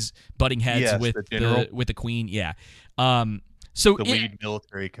coup, but he's butting heads with the queen. Yeah. So the lead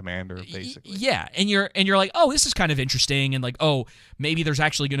military commander, basically. Yeah, and you're like, oh, this is kind of interesting, and like, oh, maybe there's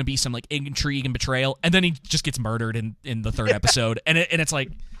actually going to be some like intrigue and betrayal, and then he just gets murdered in the 3rd episode, and it's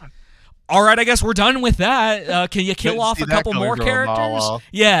like, all right, I guess we're done with that. Can you kill off a couple more characters?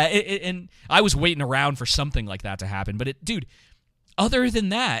 Yeah, and I was waiting around for something like that to happen, but dude, other than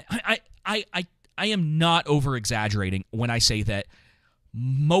that, I am not over exaggerating when I say that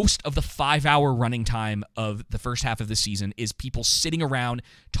most of the 5-hour running time of the first half of the season is people sitting around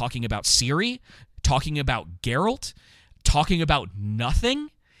talking about Ciri, talking about Geralt, talking about nothing,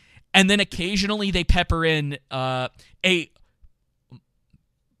 and then occasionally they pepper in a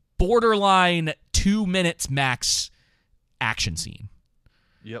borderline 2 minutes max action scene.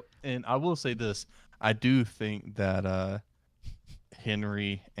 Yep, and I will say this. I do think that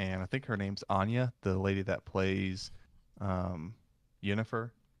Henry, and I think her name's Anya, the lady that plays Yennefer,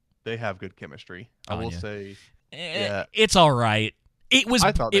 they have good chemistry. I will say, it's all right. It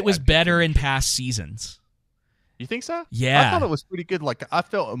was better in past seasons. You think so? Yeah, I thought it was pretty good. Like I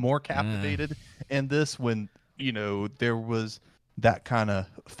felt more captivated in this when there was that kind of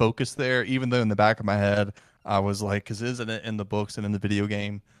focus there. Even though in the back of my head I was like, because isn't it in the books and in the video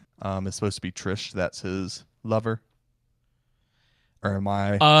game, it's supposed to be Trish that's his lover? Or am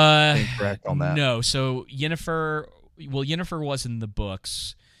I incorrect on that? No. So Yennefer was in the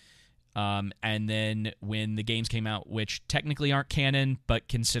books, and then when the games came out, which technically aren't canon, but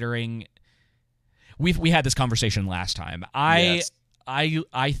considering we had this conversation last time, I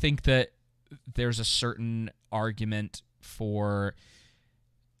think that there's a certain argument for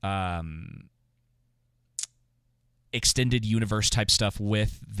extended universe type stuff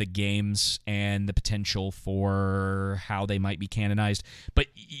with the games and the potential for how they might be canonized. But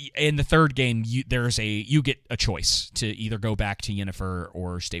in the 3rd game, you get a choice to either go back to Yennefer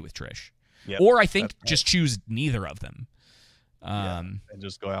or stay with Trish. Yep, or I think just choose neither of them. And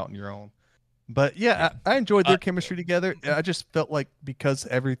just go out on your own. But I enjoyed their chemistry together. I just felt like because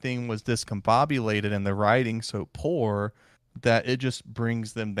everything was discombobulated and the writing so poor, that it just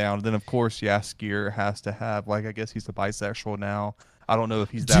brings them down. And then of course Jaskier has to have, like, I guess he's a bisexual now. I don't know if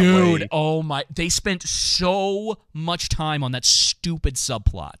he's that way. Dude, oh my, they spent so much time on that stupid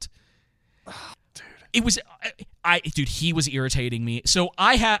subplot. Dude. It was, dude, he was irritating me. So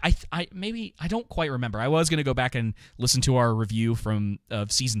maybe I don't quite remember. I was gonna go back and listen to our review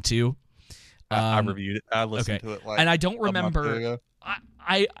of season 2. I reviewed it. I listened to it and I don't a month remember. ago.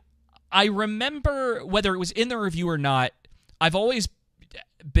 I remember whether it was in the review or not. I've always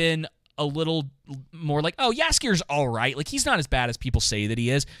been a little more like, oh, Jaskier's all right. Like, he's not as bad as people say that he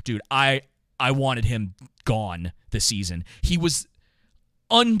is. Dude, I wanted him gone this season. He was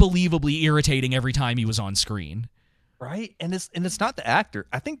unbelievably irritating every time he was on screen. Right? And it's not the actor.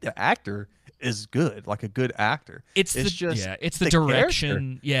 I think the actor is good, like a good actor. It's the direction.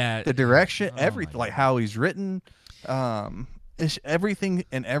 Character. Yeah. The direction, everything, like how he's written. Everything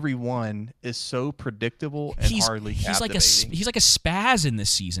and everyone is so predictable and hardly captivating. He's like a spaz in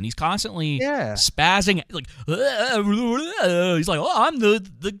this season. He's constantly spazzing, like he's like, oh, I'm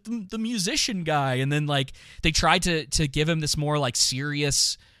the musician guy, and then like they tried to give him this more like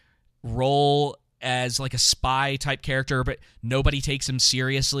serious role as like a spy type character, but nobody takes him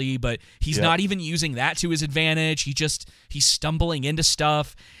seriously. But he's not even using that to his advantage. He's stumbling into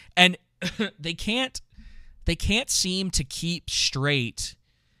stuff, and they can't seem to keep straight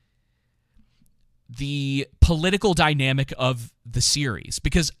the political dynamic of the series,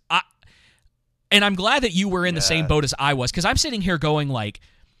 because I'm glad that you were in the same boat as I was, because I'm sitting here going like,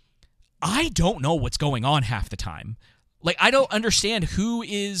 I don't know what's going on half the time. Like, I don't understand who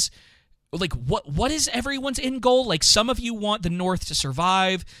is, like, what is everyone's end goal? Like, some of you want the North to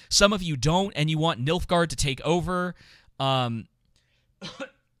survive, some of you don't, and you want Nilfgaard to take over.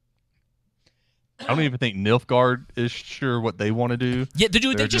 I don't even think Nilfgaard is sure what they want to do. Yeah,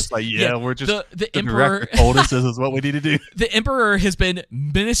 they're just like, we're just the Emperor told us this is what we need to do. The Emperor has been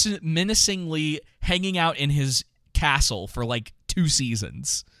menacingly hanging out in his castle for like 2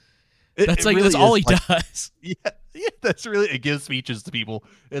 seasons. That's really all he does. Yeah, that's really, it gives speeches to people.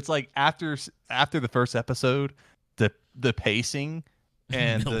 It's like after the first episode, the pacing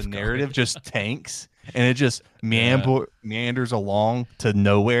and the narrative just tanks, and it just meanders along to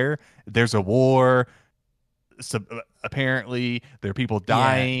nowhere. There's a war. So apparently there are people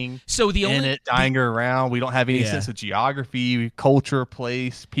dying. So dying around. We don't have any sense of geography, culture,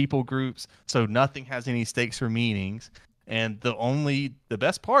 place, people groups. So nothing has any stakes or meanings. And the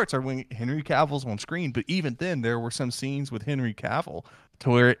best parts are when Henry Cavill's on screen. But even then, there were some scenes with Henry Cavill to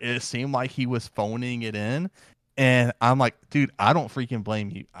where it seemed like he was phoning it in. And I'm like, dude, I don't freaking blame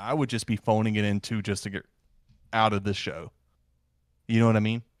you. I would just be phoning it in too, just to get out of the show. You know what I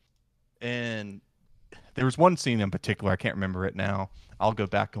mean? And there was one scene in particular, I can't remember it now. I'll go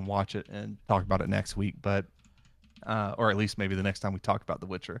back and watch it and talk about it next week, but or at least maybe the next time we talk about The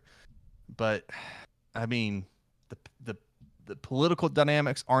Witcher. But I mean, the political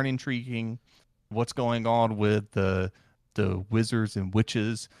dynamics aren't intriguing. What's going on with the wizards and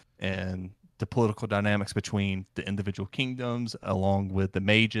witches and the political dynamics between the individual kingdoms, along with the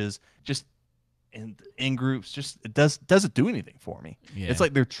mages, just in groups, just it doesn't do anything for me. Yeah. It's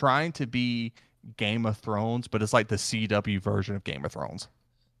like they're trying to be Game of Thrones, but it's like the CW version of Game of Thrones.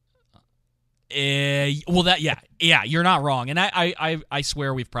 You're not wrong, and I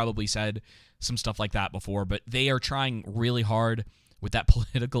swear we've probably said some stuff like that before, but they are trying really hard with that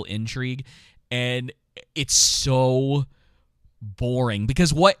political intrigue, and it's so boring,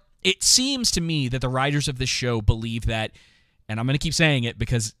 because what it seems to me that the writers of this show believe that, and I'm going to keep saying it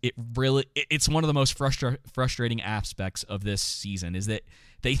because it's one of the most frustrating aspects of this season, is that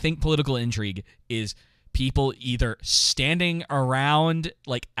they think political intrigue is people either standing around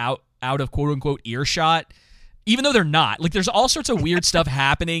like out of quote unquote earshot, even though they're not. Like, there's all sorts of weird stuff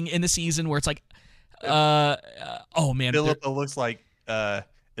happening in the season where it's like, oh man, Philippa looks like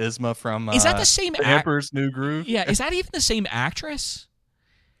Isma from is that the same Emperor's New Groove? Yeah, is that even the same actress?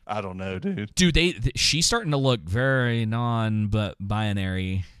 I don't know, dude. Dude, she's starting to look very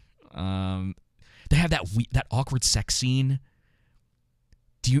non-binary. They have that awkward sex scene.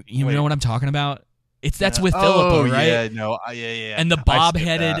 Do you know what I'm talking about? That's with Philippa, right? Yeah, no, yeah. And the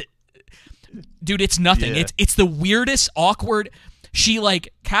bob-headed dude, it's nothing. Yeah. It's the weirdest, awkward. She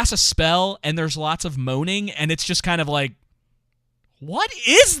like casts a spell, and there's lots of moaning, and it's just kind of like, what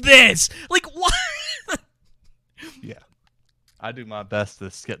is this? Like, what? Yeah. I do my best to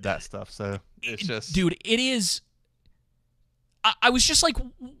skip that stuff, so it's just... Dude, it is... I was just like,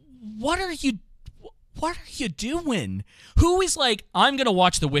 what are you doing? Who is like, I'm going to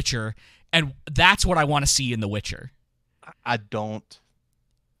watch The Witcher, and that's what I want to see in The Witcher? I don't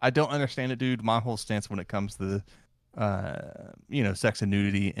understand it, dude. My whole stance when it comes to, sex and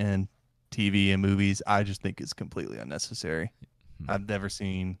nudity in TV and movies, I just think it's completely unnecessary. I've never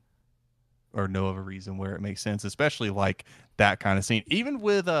seen... or know of a reason where it makes sense, especially like that kind of scene. Even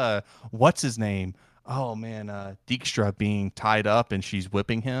with what's his name? oh man, Dijkstra being tied up and she's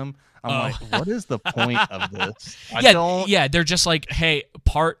whipping him. I'm Oh. like, what is the point of this? Yeah, they're just like, hey,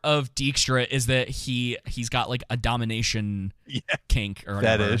 part of Dijkstra is that he's got like a domination kink or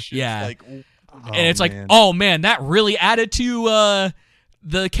whatever. fetish. Yeah. It's like, and it's like, oh man, that really added to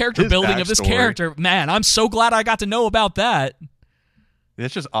the character His building of this backstory. character. Man, I'm so glad I got to know about that.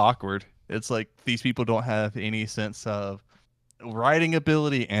 it's just awkward. It's like these people don't have any sense of writing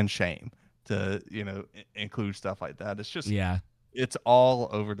ability and shame to, include stuff like that. It's just, Yeah. it's all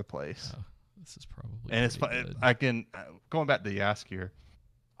over the place. Oh, this is probably And it's pretty good. I can going back to Yaskier,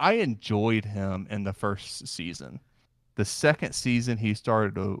 I enjoyed him in the first season. The second season, he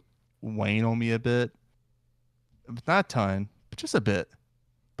started to wane on me a bit, not a ton, but just a bit.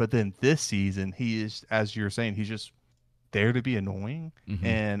 But then this season, he is, as you're saying, he's just there to be annoying, Mhm.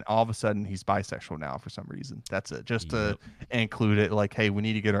 and all of a sudden, he's bisexual now for some reason. That's it, just to Yep. include it. Like, hey, we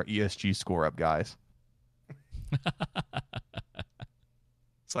need to get our ESG score up, guys.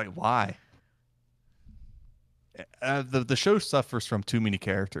 It's like, why? The show suffers from too many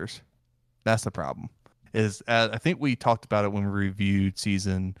characters. That's the problem. Is I think we talked about it when we reviewed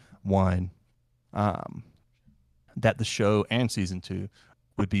season 1, that the show and season 2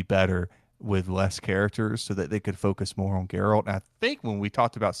 would be better with less characters, so that they could focus more on Geralt. And I think when we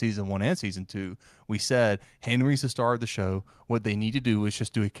talked about season 1 and season 2, we said Henry's the star of the show. What they need to do is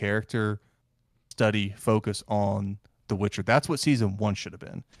just do a character study focus on The Witcher. That's what season 1 should have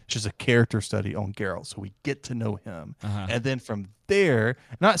been. It's just a character study on Geralt, so we get to know him. Uh-huh. And then from there,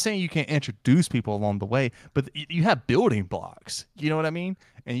 not saying you can't introduce people along the way, but you have building blocks. You know what I mean?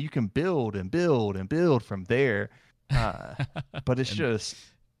 And you can build and build and build from there. But it's just,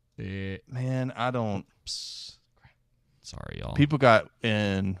 man, I don't. Oops. Sorry, y'all. People got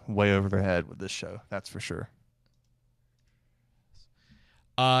in way over their head with this show. That's for sure.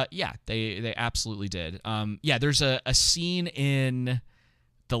 Yeah, they absolutely did. Yeah, there's a scene in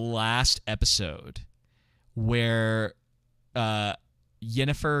the last episode where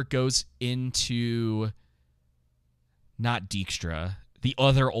Yennefer goes into not Dijkstra, the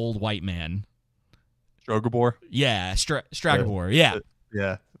other old white man. Strogobor? Yeah, Stragobor. Yeah,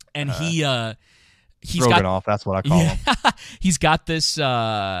 Yeah. and he's got Stroganoff, that's what I call him. he's got this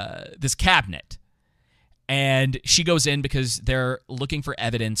this cabinet. And she goes in because they're looking for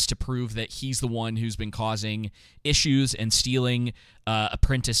evidence to prove that he's the one who's been causing issues and stealing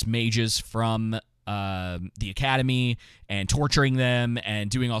apprentice mages from the academy and torturing them and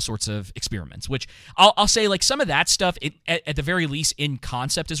doing all sorts of experiments. Which I'll say, like, some of that stuff, at the very least, in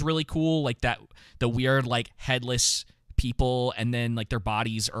concept, is really cool. Like the weird, like, headless people, and then like their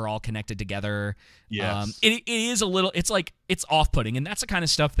bodies are all connected together. Yes. It is a little. It's like, it's off-putting, and that's the kind of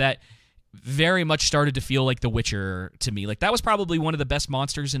stuff that very much started to feel like The Witcher to me. Like, that was probably one of the best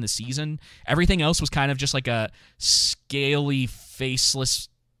monsters in the season. Everything else was kind of just like a scaly, faceless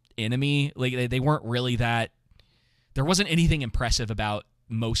enemy. Like, they weren't really that. There wasn't anything impressive about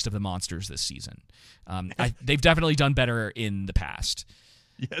most of the monsters this season. They've definitely done better in the past.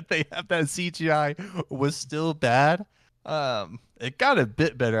 Yeah, they have that CGI was still bad. It got a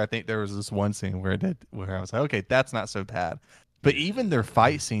bit better. I think there was this one scene where I was like, okay, that's not so bad. But even their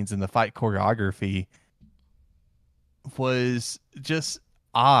fight scenes and the fight choreography was just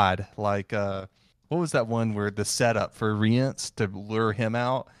odd. Like, what was that one where the setup for Rience to lure him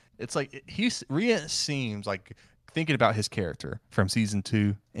out? It's like Rience seems like, thinking about his character from season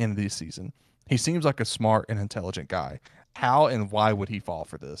 2 and this season, he seems like a smart and intelligent guy. How and why would he fall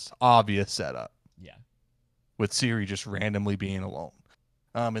for this obvious setup? Yeah. With Ciri just randomly being alone.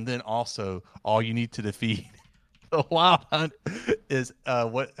 And then also, all you need to defeat the Wild Hunt is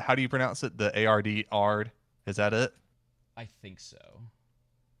how do you pronounce it? The Ard. Is that it? I think so.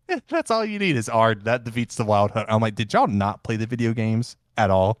 Yeah, that's all you need is Ard. That defeats the Wild Hunt. I'm like, did y'all not play the video games at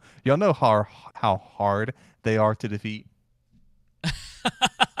all? Y'all know how hard they are to defeat?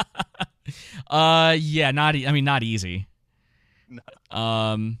 Yeah, not easy. No.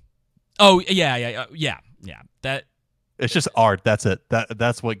 Oh yeah. That. It's just Ard. That's it.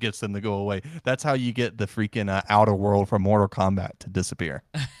 That's what gets them to go away. That's how you get the freaking outer world from Mortal Kombat to disappear.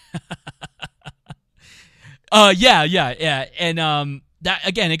 Yeah. And that,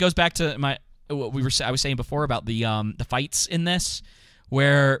 again, it goes back to what I was saying before about the fights in this,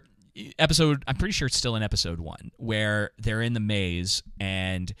 where I'm pretty sure it's still in episode 1, where they're in the maze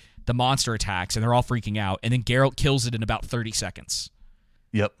and the monster attacks and they're all freaking out, and then Geralt kills it in about 30 seconds.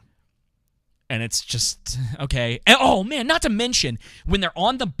 Yep. And it's just, okay. And, oh, man, not to mention, when they're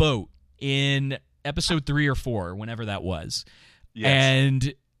on the boat in episode 3 or 4, whenever that was, Yes.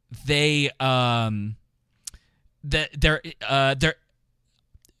 and they,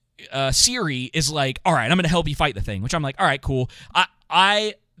 Ciri is like, all right, I'm going to help you fight the thing, which I'm like, all right, cool.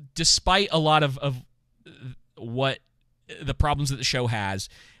 I despite a lot of what the problems that the show has,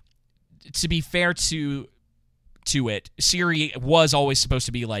 to be fair to it, Ciri was always supposed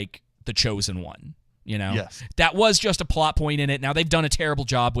to be like the chosen one. You know, Yes. That was just a plot point in it. Now they've done a terrible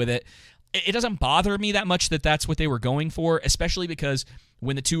job with it. It doesn't bother me that much that that's what they were going for, especially because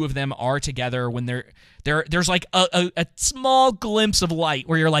when the two of them are together, when there's like a small glimpse of light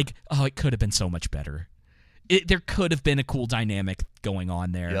where you're like, oh, it could have been so much better. There could have been a cool dynamic going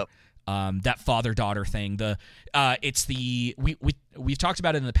on there. Yep. That father-daughter thing. We've talked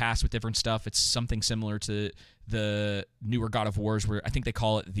about it in the past with different stuff. It's something similar to the newer God of Wars, where I think they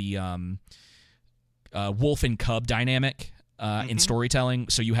call it the wolf and cub dynamic in storytelling.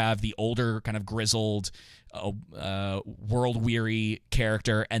 So you have the older, kind of grizzled, world-weary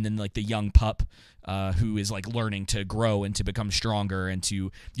character, and then like the young pup who is like learning to grow and to become stronger and to,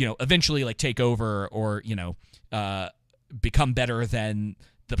 you know, eventually like take over or, you know, become better than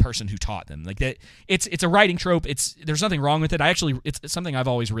the person who taught them. Like that, it's a writing trope. There's nothing wrong with it. It's something I've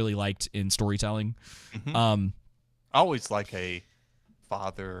always really liked in storytelling. I always like a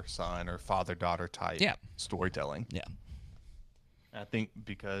father-son or father-daughter type storytelling. Yeah. I think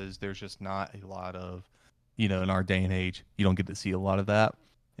because there's just not a lot of, you know, in our day and age, you don't get to see a lot of that.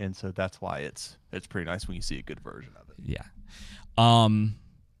 And so that's why it's pretty nice when you see a good version of it. Yeah.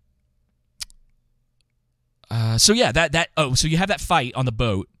 So yeah, so you have that fight on the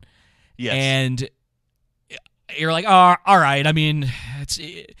boat. Yes. And you're like, oh, all right. I mean, it's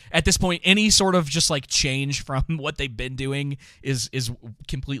at this point, any sort of just like change from what they've been doing is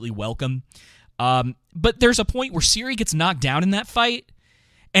completely welcome. But there's a point where Ciri gets knocked down in that fight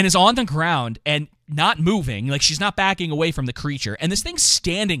and is on the ground and not moving, like she's not backing away from the creature. And this thing's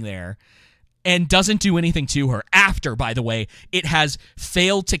standing there and doesn't do anything to her after, by the way, it has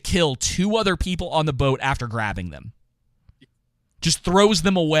failed to kill 2 other people on the boat after grabbing them. Just throws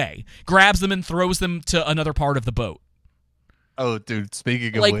them away, grabs them and throws them to another part of the boat. Oh, dude,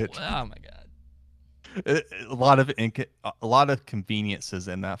 speaking of Like, which, oh my God. a lot of conveniences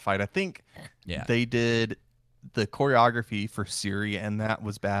in that fight. I think they did the choreography for Ciri, and that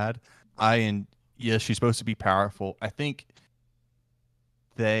was bad. Yes, she's supposed to be powerful. I think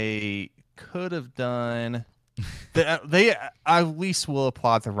they could have done. They at least will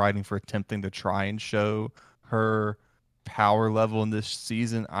applaud the writing for attempting to try and show her power level in this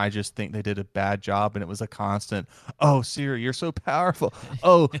season. I just think they did a bad job, and it was a constant, oh, Ciri, you're so powerful.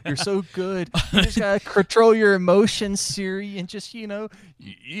 Oh, you're so good. You just gotta control your emotions, Ciri, and just, you know,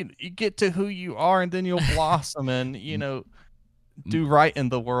 you get to who you are, and then you'll blossom and, you know, do right in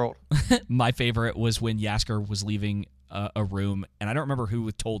the world. My favorite was when Jaskier was leaving a room, and I don't remember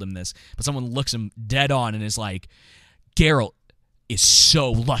who told him this, but someone looks him dead on and is like, Geralt is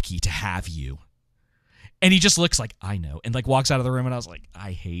so lucky to have you. And he just looks like, I know, and like walks out of the room, and I was like,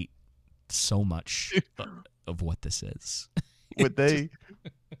 I hate so much of what this is.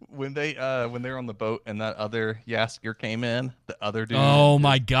 when they're on the boat and that other Jaskier came in, the other dude. Oh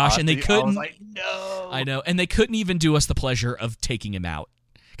my gosh, and they couldn't. I was like, no. I know, and they couldn't even do us the pleasure of taking him out.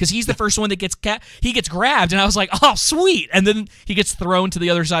 Because he's the first one that gets he gets grabbed, and I was like, oh, sweet. And then he gets thrown to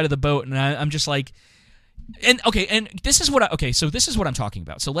the other side of the boat, and I'm just like, this is what I'm talking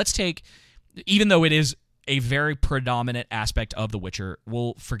about. So let's take, even though it is a very predominant aspect of The Witcher,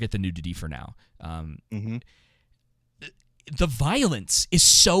 we'll forget the nudity for now. The violence is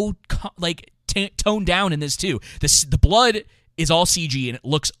so toned down in this too. The blood is all CG and it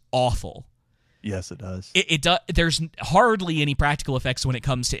looks awful. Yes, it does. It does. There's hardly any practical effects when it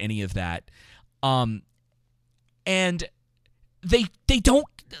comes to any of that, and they don't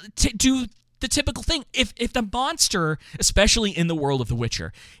do the typical thing. If the monster, especially in the world of The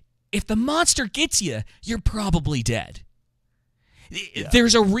Witcher, if the monster gets you, you're probably dead. Yeah.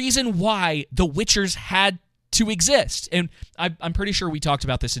 There's a reason why the Witchers had to exist, and I'm pretty sure we talked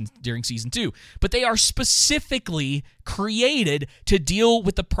about this during season 2, but they are specifically created to deal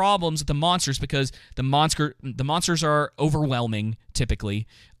with the problems of the monsters, because the monsters are overwhelming typically,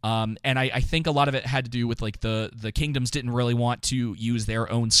 and I think a lot of it had to do with like the kingdoms didn't really want to use their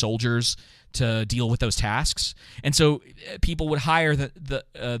own soldiers to deal with those tasks, and so people would hire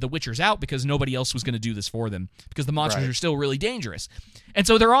the Witchers out because nobody else was going to do this for them, because the monsters are still really dangerous, and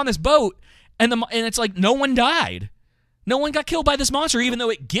so they're on this boat. And it's like no one died. No one got killed by this monster, even though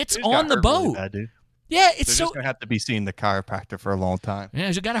it gets on the boat. Really bad, dude. Yeah, it's They're just going to have to be seeing the chiropractor for a long time. Yeah,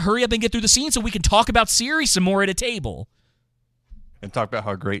 you got to hurry up and get through the scene so we can talk about Ciri some more at a table. And talk about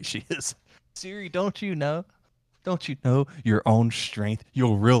how great she is. Ciri, don't you know your own strength?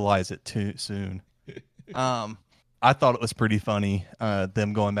 You'll realize it too soon. I thought it was pretty funny,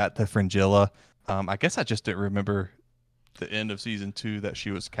 them going back to Fringilla. I guess I just didn't remember the end of season 2 that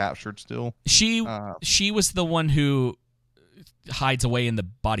she was captured still. She was the one who hides away in the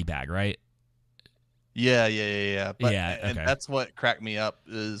body bag, right? Yeah. But, yeah, okay. And that's what cracked me up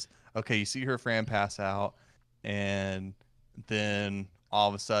is, okay, you see her friend pass out, and then all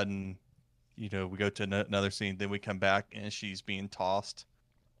of a sudden, we go to another scene, then we come back, and she's being tossed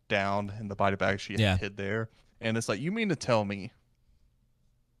down in the body bag she hid there. And it's like, you mean to tell me,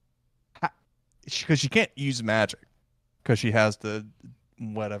 because she can't use magic, because she has the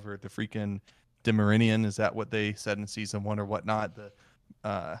freaking Demaridian, is that what they said in season 1 or whatnot? The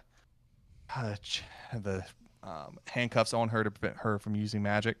handcuffs on her to prevent her from using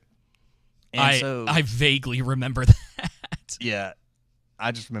magic. And I vaguely remember that. Yeah,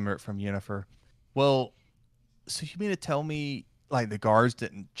 I just remember it from Yennefer. Well, so you mean to tell me, like, the guards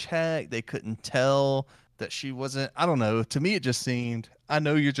didn't check, they couldn't tell that she wasn't? I don't know. To me, it just seemed, I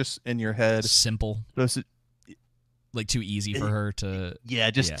know you're just in your head. Simple. Like, too easy for her to...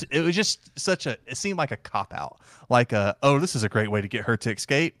 It was just it seemed like a cop-out. Like, this is a great way to get her to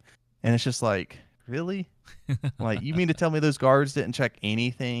escape. And it's just like, really? Like, you mean to tell me those guards didn't check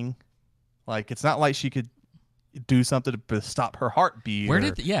anything? Like, it's not like she could do something to stop her heartbeat.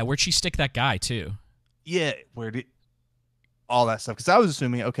 Where'd she stick that guy, too? Yeah, all that stuff. Because I was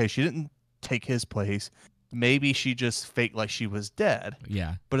assuming, okay, she didn't take his place. Maybe she just faked like she was dead.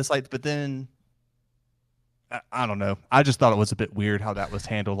 Yeah. But it's like, but then... I don't know. I just thought it was a bit weird how that was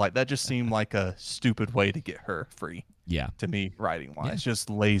handled. Like, that just seemed like a stupid way to get her free. Yeah. To me, writing-wise. Just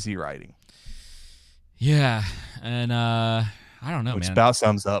lazy writing. Yeah. And, I don't know, Which man. about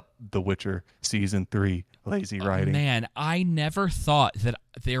sums up The Witcher Season 3, lazy writing. Man, I never thought that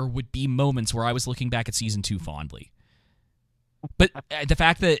there would be moments where I was looking back at Season 2 fondly. But the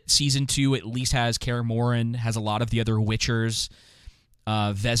fact that Season 2 at least has Kaer Morhen, has a lot of the other Witchers,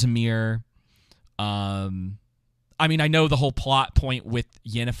 Vesemir... I mean, I know the whole plot point with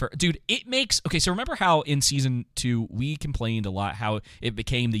Yennefer. Dude, it makes... Okay, so remember how in Season 2 we complained a lot how it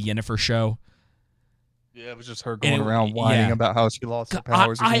became the Yennefer show? Yeah, it was just her going around whining about how she lost her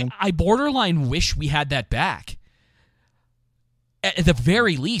powers again. I borderline wish we had that back. At the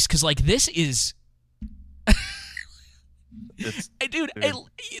very least, because, like, this is... Dude,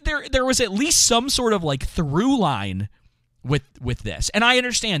 there was at least some sort of, like, through line with this. And I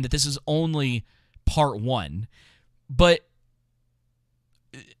understand that this is only part 1, but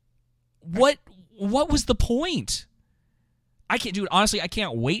what was the point? Honestly, I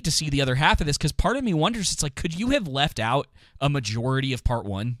can't wait to see the other half of this, because part of me wonders, it's like, could you have left out a majority of part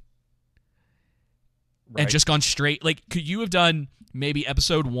 1 and just gone straight? Like, could you have done maybe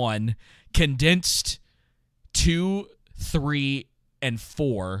episode 1, condensed 2, 3, and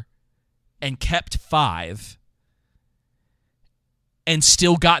 4, and kept 5, and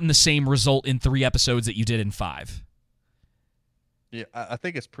still gotten the same result in 3 episodes that you did in 5? Yeah, I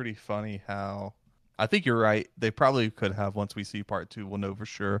think it's pretty funny how... I think you're right. They probably could have, once we see part 2, we'll know for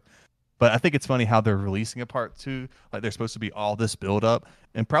sure. But I think it's funny how they're releasing a part 2. Like, there's supposed to be all this build-up,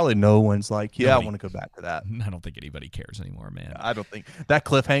 and probably no one's like, I want to go back to that. I don't think anybody cares anymore, man. I don't think... That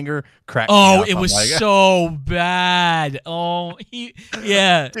cliffhanger cracked me up. It was so bad. Oh,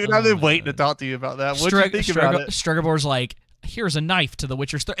 yeah. Dude, I've been waiting to talk to you about that. What do you think about it? Stregobor's like, here's a knife to the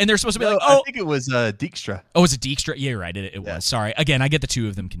Witcher's throat. And they're supposed to be like, I think it was Dijkstra. Oh, is it Dijkstra? Yeah, you're right. It was. Sorry. Again, I get the two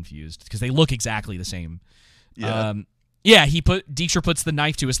of them confused because they look exactly the same. Yeah. Dijkstra puts the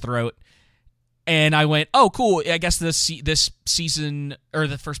knife to his throat. And I went, oh, cool. I guess this season, or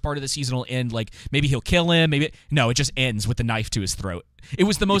the first part of the season will end, like, maybe he'll kill him. No, it just ends with the knife to his throat. It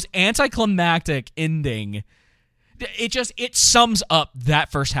was the most anticlimactic ending. It sums up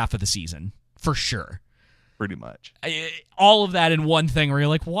that first half of the season, for sure. Pretty much. All of that in one thing where you're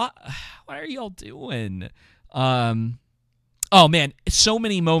like, what are y'all doing? Oh, man, so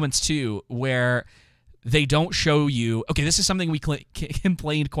many moments, too, where they don't show you... Okay, this is something we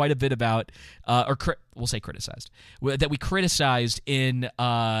complained quite a bit about, we'll say criticized, that we criticized in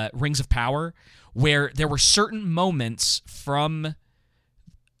Rings of Power, where there were certain moments from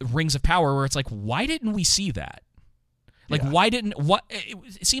Rings of Power where it's like, why didn't we see that? Like, why didn't...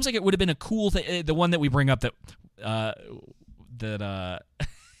 It seems like it would have been a cool thing. The one that we bring up that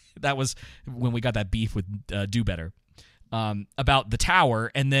was when we got that beef with Do Better about the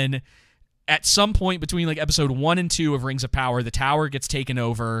tower, and then at some point between like episode 1 and 2 of Rings of Power, the tower gets taken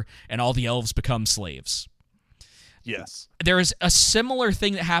over and all the elves become slaves. Yes. There is a similar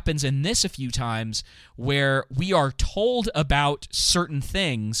thing that happens in this a few times where we are told about certain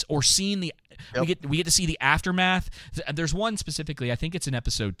things or seen the... Yep. We get to see the aftermath. There's one specifically, I think it's in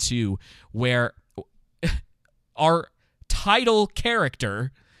episode 2, where our title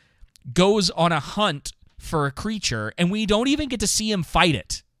character goes on a hunt for a creature, and we don't even get to see him fight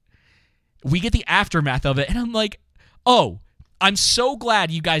it. We get the aftermath of it, and I'm like, oh, I'm so glad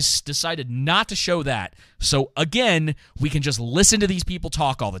you guys decided not to show that. So, again, we can just listen to these people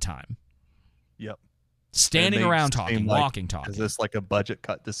talk all the time. Yep. Standing around talking, walking, talking. Is this like a budget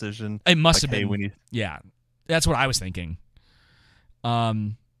cut decision? It must have been. Yeah, that's what I was thinking.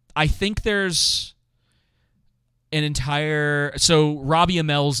 I think there's an entire... So, Robbie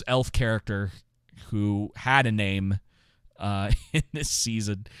Amell's elf character, who had a name in this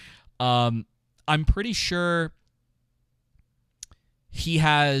season, I'm pretty sure he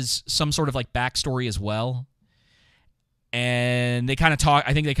has some sort of like backstory as well. And they kind of talk,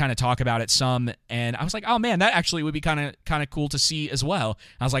 I think they kind of talk about it some, and I was like, oh man, that actually would be kind of cool to see as well.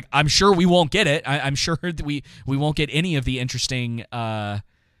 I was like, I'm sure we won't get it. I'm sure that we won't get any of the interesting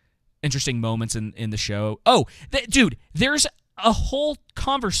moments in the show. Oh, dude, there's a whole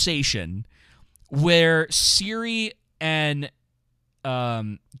conversation where Ciri and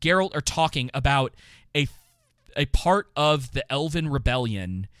Geralt are talking about a part of the Elven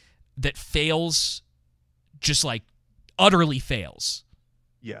Rebellion that fails, just like utterly fails.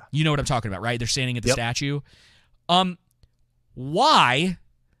 Yeah. You know what I'm talking about, right? They're standing at the statue. Why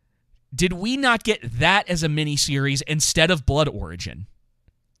did we not get that as a mini-series instead of Blood Origin?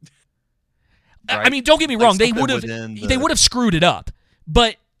 Right. I mean, don't get me wrong, they would have screwed it up.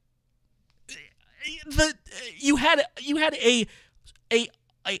 But you had a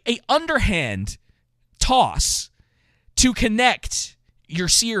underhand toss to connect your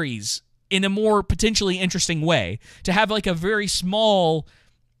series in a more potentially interesting way, to have like a very small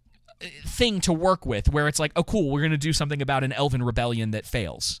thing to work with where it's like, oh cool, we're going to do something about an Elven rebellion that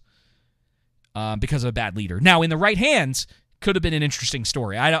fails because of a bad leader. Now, in the right hands, could have been an interesting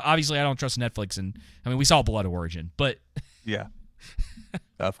story. Obviously I don't trust Netflix, and I mean, we saw Blood Origin, but yeah,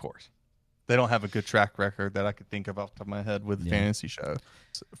 of course. They don't have a good track record that I could think of off the top of my head with fantasy shows.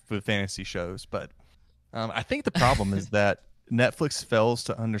 But I think the problem is that Netflix fails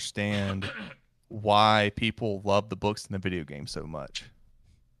to understand why people love the books and the video game so much.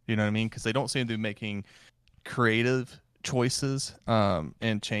 You know what I mean? Because they don't seem to be making creative choices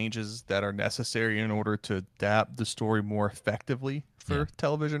and changes that are necessary in order to adapt the story more effectively for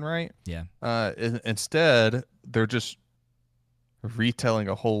television, right? Yeah. Instead, they're just retelling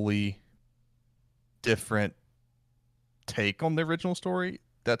a wholly different take on the original story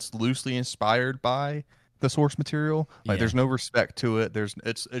that's loosely inspired by the source material. Like there's no respect to it.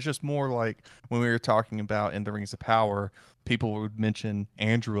 It's just more like when we were talking about in the Rings of Power, people would mention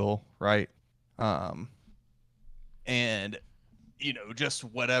Anduril, right? And just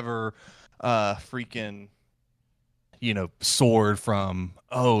whatever freaking sword from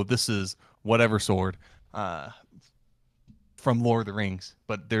this is whatever sword from Lord of the Rings,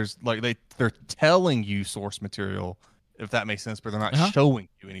 but there's like they're telling you source material, if that makes sense, but they're not showing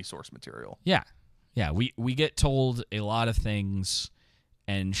you any source material. Yeah, we get told a lot of things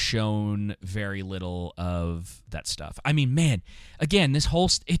and shown very little of that stuff. I mean, man, again, this whole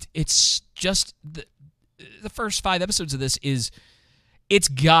it's just the first 5 episodes of this it's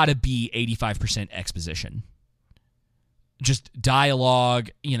got to be 85% exposition, just dialogue.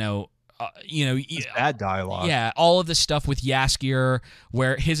 Bad dialogue. Yeah, all of the stuff with Jaskier,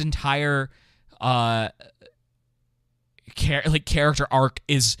 where his entire character arc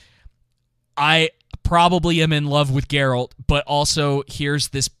is, I probably am in love with Geralt, but also here's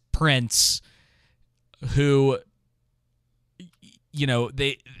this prince who,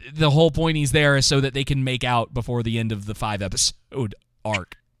 the whole point he's there is so that they can make out before the end of the 5-episode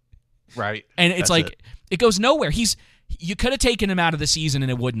arc. Right. And it's it goes nowhere. You could have taken him out of the season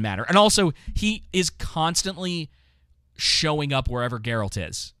and it wouldn't matter. And also, he is constantly showing up wherever Geralt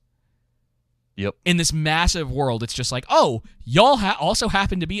is. Yep. In this massive world, it's just like, oh, y'all also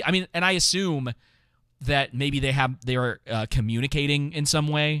happen to be. I mean, and I assume that maybe they are communicating in some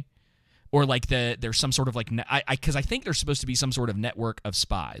way, or like there's some sort of like because I think there's supposed to be some sort of network of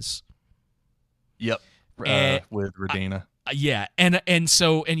spies. Yep. With Radina. Yeah, and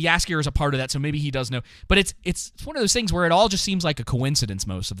Jaskier is a part of that, so maybe he does know. But it's one of those things where it all just seems like a coincidence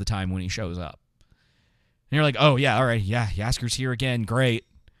most of the time when he shows up. And you're like, oh yeah, all right, yeah, Jaskier's here again, great.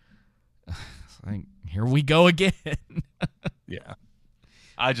 Like, here we go again. Yeah.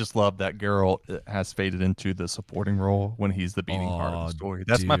 I just love that Geralt has faded into the supporting role when he's the beating part of the story.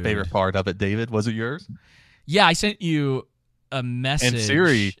 That's my favorite part of it. David, was it yours? Yeah, I sent you a message.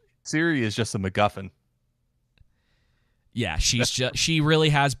 And Ciri is just a MacGuffin. Yeah, she really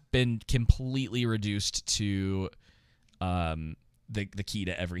has been completely reduced to the key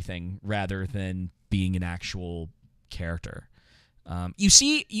to everything rather than being an actual character. You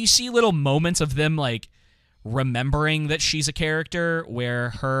see little moments of them like remembering that she's a character where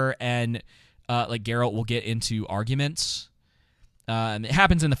her and like Geralt will get into arguments. And it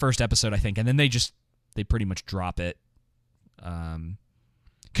happens in the first episode, I think, and then they pretty much drop it.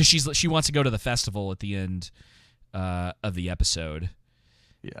 Because she wants to go to the festival at the end of the episode.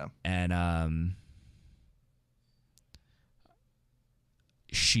 Yeah. And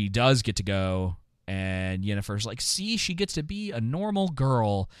she does get to go, and Yennefer's like, see, she gets to be a normal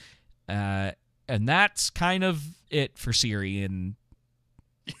girl. And that's kind of it for Ciri in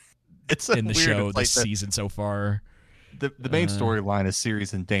the show this season so far. The main storyline is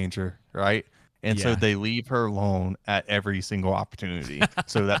Ciri's in danger, right? And so they leave her alone at every single opportunity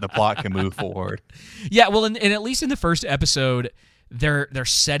so that the plot can move forward. Yeah, well, and at least in the first episode, they're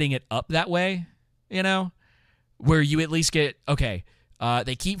setting it up that way, where you at least get, okay,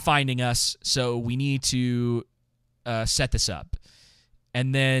 they keep finding us, so we need to set this up.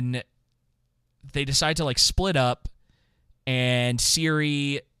 And then they decide to like split up, and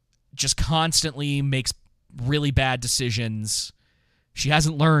Ciri just constantly makes really bad decisions. She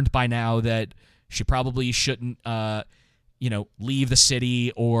hasn't learned by now that she probably shouldn't, leave the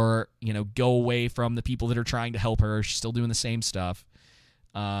city or, go away from the people that are trying to help her. She's still doing the same stuff.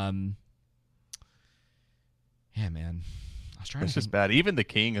 Yeah, man. I was trying It's to just bad. Even the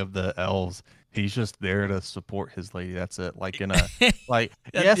king of the elves, he's just there to support his lady. That's it. Like in a, like,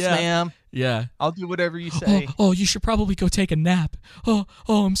 yes, ma'am. Yeah. I'll do whatever you say. Oh, you should probably go take a nap. Oh,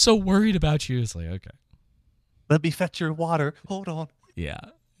 I'm so worried about you. It's like, okay. Let me fetch your water. Hold on. Yeah.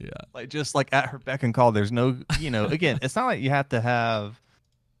 Like just like at her beck and call. There's no, again, it's not like you have to have.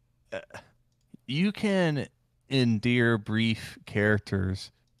 You can endear brief characters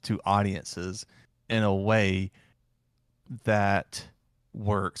to audiences in a way that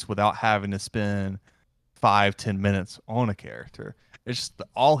works without having to spend 5-10 minutes on a character. It's just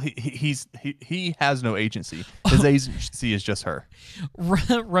he has no agency. His agency is just her.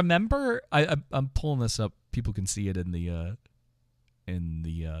 Remember, I'm pulling this up. People can see it in the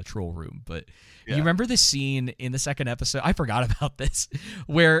troll room, but you remember the scene in the second episode? I forgot about this,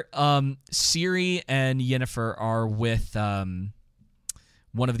 where Ciri and Yennefer are with one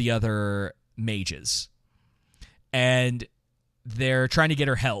of the other mages, and they're trying to get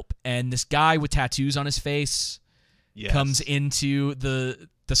her help. And this guy with tattoos on his face comes into the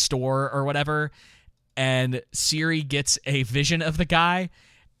store or whatever, and Ciri gets a vision of the guy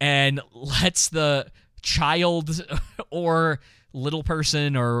and lets the child or little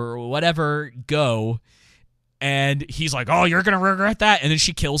person or whatever go, and he's like, oh, you're gonna regret that, and then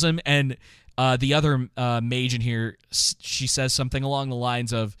she kills him. And the other mage in here, she says something along the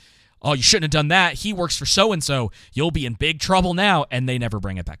lines of, oh, you shouldn't have done that, he works for so and so, you'll be in big trouble now. And they never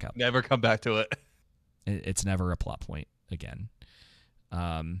bring it back up. Never come back to it. It's never a plot point again.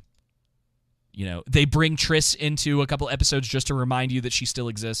 They bring Triss into a couple episodes just to remind you that she still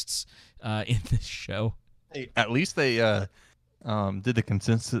exists in this show. Hey, at least they did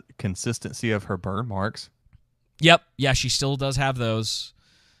the consistency of her burn marks. Yep. Yeah, she still does have those.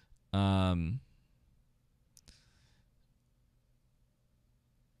 Jeez,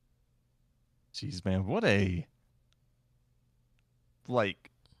 man, what a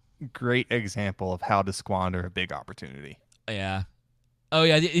great example of how to squander a big opportunity. Yeah. Oh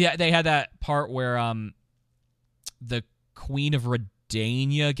yeah, they had that part where the Queen of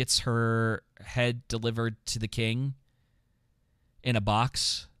Redania gets her head delivered to the king in a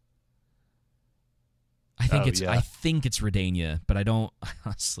box. I think it's Redania, but I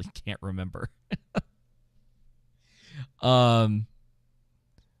honestly can't remember. I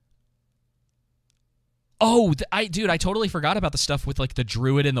totally forgot about the stuff with like the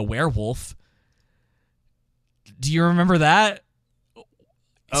druid and the werewolf. Do you remember that?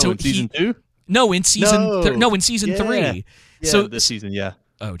 In season 2? No, in season in season 3. Yeah, so this season, yeah.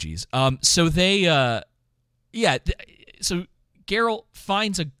 Oh geez. So they so Geralt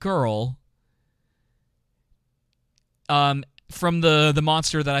finds a girl from the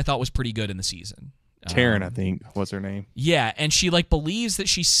monster that I thought was pretty good in the season. Taryn, I think, was her name. Yeah, and she like believes that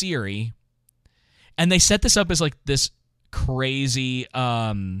she's Ciri. And they set this up as like this crazy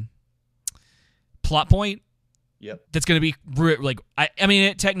plot point. Yep. That's going to be like I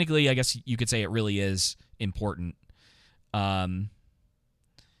mean, technically, I guess you could say it really is important. I'm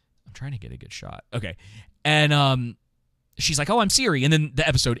trying to get a good shot. Okay, and she's like, "Oh, I'm Ciri," and then the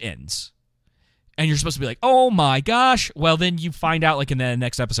episode ends, and you're supposed to be like, "Oh my gosh!" Well, then you find out like in the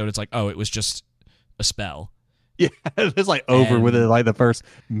next episode, it's like, "Oh, it was just a spell." Yeah, it's like over And- within like the first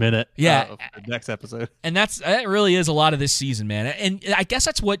minute. Yeah. Of the next episode. And that really is a lot of this season, man. And I guess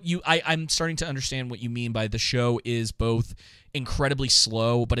that's what I'm starting to understand what you mean by the show is both incredibly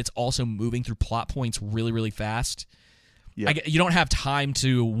slow, but it's also moving through plot points really, really fast. Yeah. You don't have time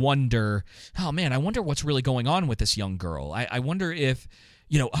to wonder, oh man, I wonder what's really going on with this young girl. I wonder if,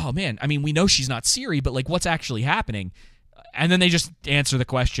 oh man, I mean, we know she's not Siri, but like what's actually happening? And then they just answer the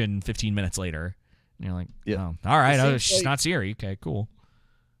question 15 minutes later. And you're like, oh, all right, she's not Siri. Okay, cool.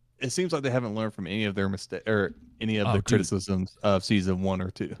 It seems like they haven't learned from any of their mistakes or any of the criticisms of season 1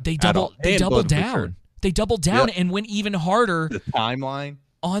 or 2. They doubled down. Sure. They doubled down and went even harder. The timeline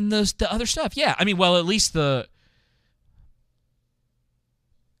on the other stuff. Yeah, I mean, well, at least the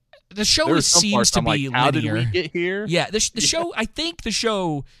show seems to be linear. How did we get here? Yeah, the show. I think the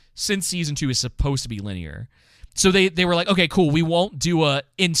show since season 2 is supposed to be linear. So they were like, okay, cool. We won't do a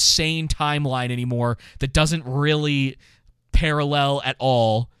insane timeline anymore that doesn't really parallel at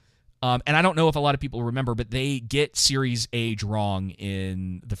all. And I don't know if a lot of people remember, but they get Siri's age wrong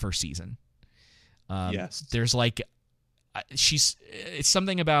in the first season. Yes. There's like, it's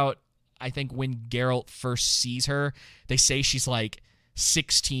something about, I think when Geralt first sees her, they say she's like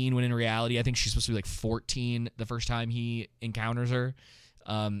 16 when in reality, I think she's supposed to be like 14 the first time he encounters her.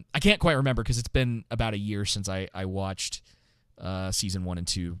 I can't quite remember because it's been about a year since I watched season 1 and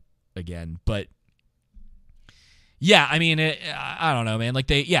 2 again. But yeah, I mean, I don't know, man.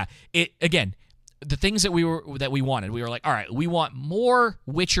 Like again, the things that we wanted, we were like, all right, we want more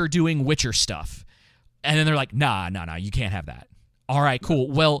Witcher doing Witcher stuff, and then they're like, nah, you can't have that. All right, cool.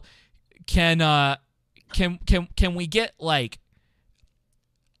 Well, can we get like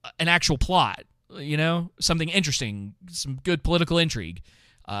an actual plot? Something interesting, some good political intrigue.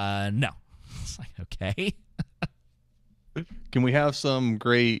 No. It's like, okay. Can we have some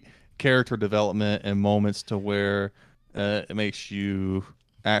great character development and moments to where it makes you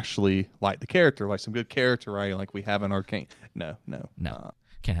actually like the character, like some good character writing like we have in Arcane? No.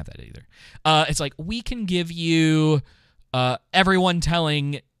 Can't have that either. It's like we can give you everyone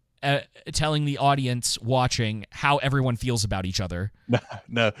telling the audience watching how everyone feels about each other.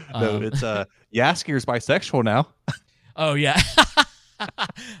 No. It's Jaskier's bisexual now. Oh yeah.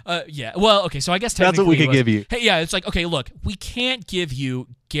 Yeah. Well, okay. So I guess that's what we could give you. Hey, yeah. It's like, okay, look, we can't give you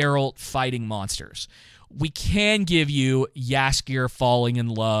Geralt fighting monsters. We can give you Jaskier falling in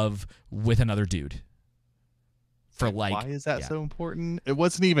love with another dude. Why is that so important? It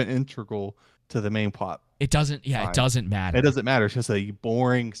wasn't even integral to the main plot. It doesn't. Yeah, it doesn't matter. It doesn't matter. It's just a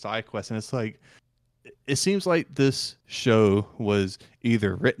boring side quest, and it's like, it seems like this show was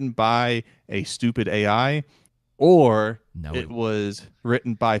either written by a stupid AI, or it was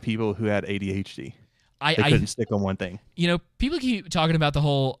written by people who had ADHD. They couldn't stick on one thing. People keep talking about the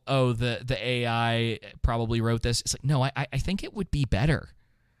whole, the AI probably wrote this. It's like, no, I think it would be better.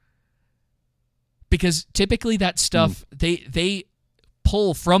 Because typically that stuff, they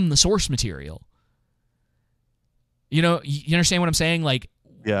pull from the source material. You understand what I'm saying? Like,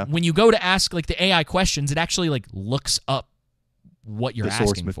 yeah. When you go to ask like the AI questions, it actually like looks up what you're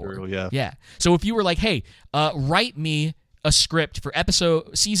asking material, for. Yeah. So if you were like, hey, write me a script for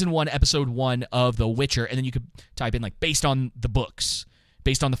season 1, episode 1 of The Witcher, and then you could type in like based on the books,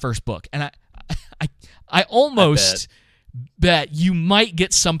 based on the first book, and I almost bet you might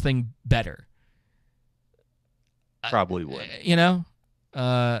get something better. Probably would.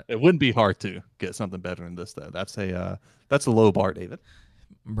 It wouldn't be hard to get something better than this, though. That's a low bar, David.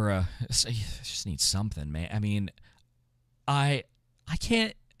 Bruh, I just need something, man. I mean, I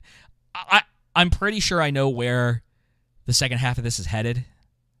can't. I'm pretty sure I know where the second half of this is headed,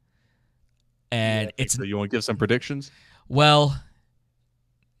 and so you want to give some predictions? Well,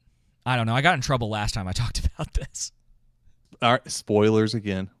 I don't know. I got in trouble last time I talked about this. All right, spoilers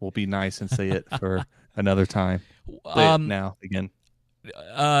again. We'll be nice and say it for another time. Say it now again.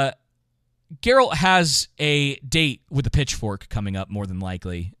 Geralt has a date with the pitchfork coming up, more than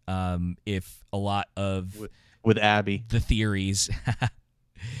likely. If a lot of with Abby, the theories,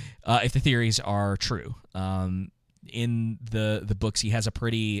 if the theories are true, in the books, he has a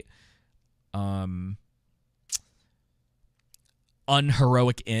pretty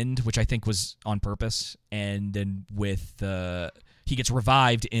unheroic end, which I think was on purpose. And then he gets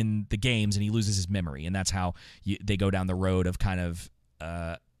revived in the games and he loses his memory, and that's how they go down the road of kind of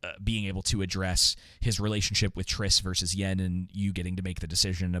being able to address his relationship with Triss versus Yen, and you getting to make the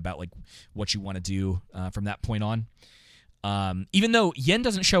decision about like what you want to do from that point on. Even though Yen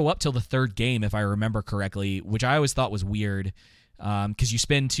doesn't show up till the third game, if I remember correctly, which I always thought was weird, because you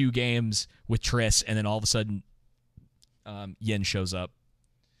spend 2 games with Triss and then all of a sudden Yen shows up.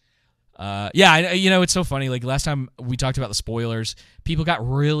 Yeah, it's so funny. Like last time we talked about the spoilers, people got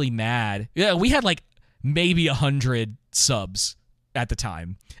really mad. Yeah, we had like maybe 100 subs at the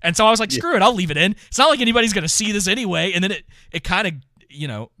time, and so I was like, screw it, I'll leave it in. It's not like anybody's gonna see this anyway. And then it kind of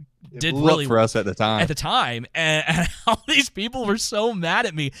did really for us at the time. And all these people were so mad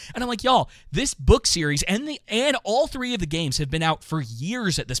at me, and I'm like, y'all, this book series and all three of the games have been out for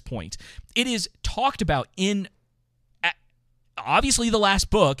years at this point. It is talked about in obviously the last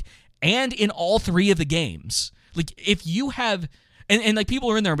book and in all three of the games. Like if you have and like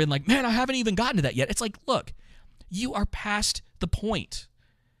people are in there and been like, man, I haven't even gotten to that yet. It's like, look, you are past the point.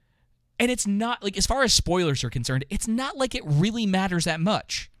 And it's not like, as far as spoilers are concerned, it's not like it really matters that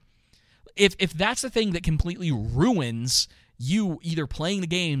much. If that's the thing that completely ruins you either playing the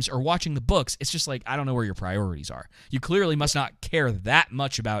games or watching the books, it's just like, I don't know where your priorities are. You clearly must not care that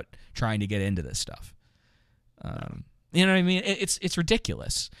much about trying to get into this stuff. You know what I mean? It's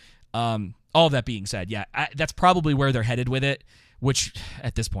ridiculous. All of that being said, yeah, that's probably where they're headed with it, which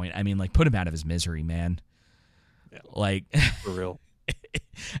at this point, I mean, like, put him out of his misery, man. Yeah. Like, for real.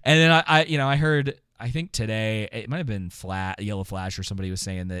 And then I heard, I think today, it might have been Yellow Flash or somebody was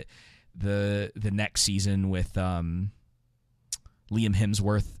saying that the next season with Liam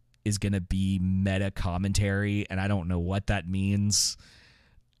Hemsworth is going to be meta commentary, and I don't know what that means.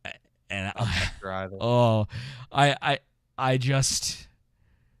 And I'm not sure either.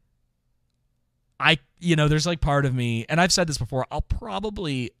 There's like part of me, and I've said this before, I'll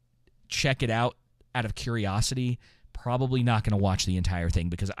probably check it out of curiosity. Probably not going to watch the entire thing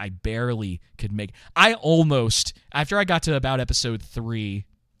because I barely could make. After I got to about episode 3,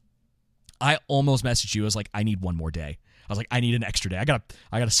 I almost messaged you. I was like, I need one more day. I was like, I need an extra day. I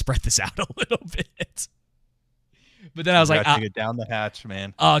gotta spread this out a little bit. But then I was like, take it down the hatch,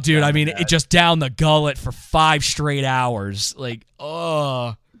 man. Oh, dude, I mean, it just down the gullet for 5 straight hours. Like,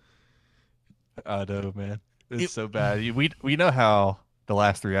 oh. I know, man. It's so bad. We know how the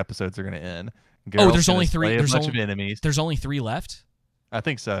last 3 episodes are going to end. There's only 3. There's a bunch of enemies. There's only 3 left? I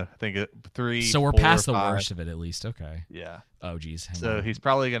think so. I think 3. So we're 4, past the 5. worst of it, at least. Okay. Yeah. Oh, geez. So he's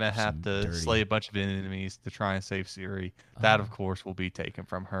probably going to have to slay a bunch of enemies to try and save Ciri. That, of course, will be taken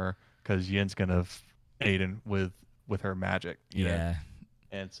from her because Yen's going to aid in with her magic. You know?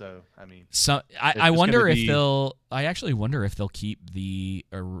 And so, I mean, I wonder if they'll. I actually wonder if they'll keep the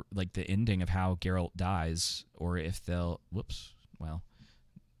ending of how Geralt dies, or if they'll. Whoops. Well,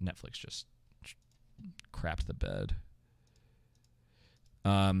 Netflix just crapped the bed.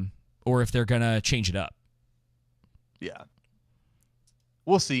 Or if they're gonna change it up. Yeah.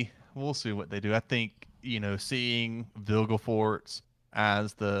 We'll see. We'll see what they do. I think seeing Vilgefortz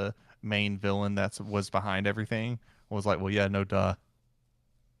as the main villain was behind everything was like, well, yeah, no duh.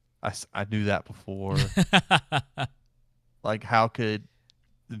 I knew that before. Like, how could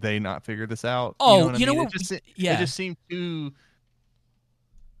they not figure this out? Oh, you know what? It just seemed too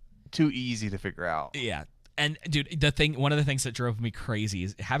easy to figure out. Yeah. And dude, one of the things that drove me crazy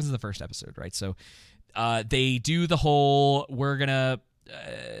is it happens in the first episode, right? So they do the whole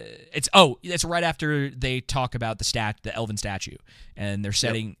it's right after they talk about the elven statue, and they're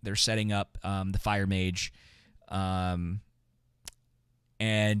setting up the fire mage, and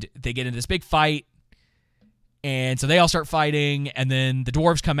they get into this big fight, and so they all start fighting, and then the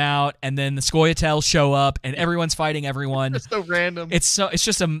dwarves come out, and then the Scoia'tael show up, and everyone's fighting everyone. It's so random. It's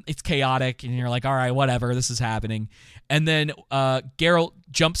chaotic, and you're like, all right, whatever, this is happening. And then Geralt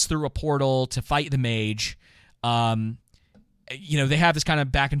jumps through a portal to fight the mage. They have this kind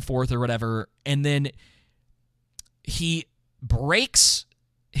of back and forth or whatever, and then he breaks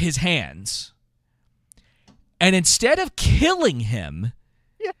his hands, and instead of killing him,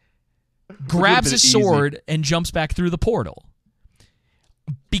 grabs his sword and jumps back through the portal.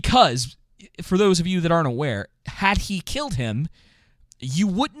 Because, for those of you that aren't aware, had he killed him, you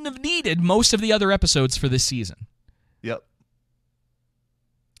wouldn't have needed most of the other episodes for this season. Yep.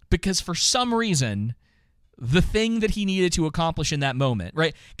 Because for some reason, the thing that he needed to accomplish in that moment,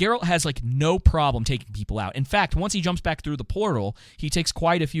 right? Geralt has no problem taking people out. In fact, once he jumps back through the portal, he takes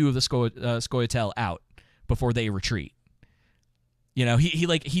quite a few of the Scoia'tael out before they retreat.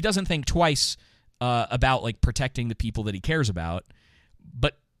 He doesn't think twice about protecting the people that he cares about,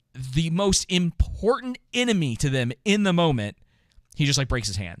 but the most important enemy to them in the moment, he just breaks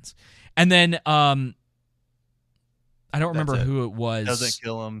his hands. And then I don't remember who it was. Doesn't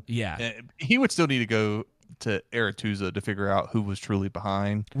kill him. Yeah. He would still need to go to Aretuza to figure out who was truly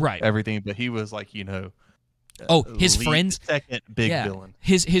behind everything, but he was his friends, second big villain.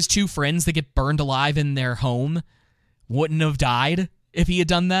 His 2 friends that get burned alive in their home wouldn't have died if he had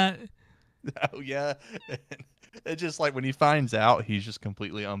done that. Oh yeah. It's just like when he finds out, he's just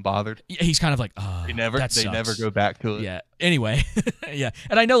completely unbothered. He's kind of like, oh, They never sucks. go back to it. Yeah. Anyway, yeah,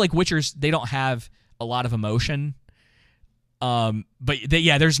 and I know like Witchers, they don't have a lot of emotion. But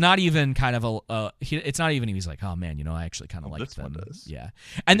there's not even kind of it's not even he's like, oh man, I actually kind of like them. Yeah,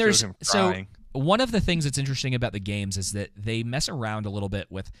 and there's one of the things that's interesting about the games is that they mess around a little bit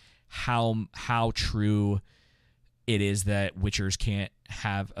with how true it is that Witchers can't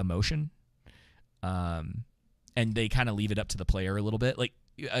have emotion. And they kind of leave it up to the player a little bit. Like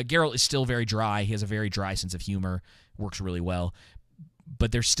Geralt is still very dry. He has a very dry sense of humor, works really well.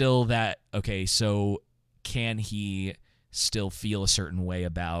 But there's still that, okay, so can he still feel a certain way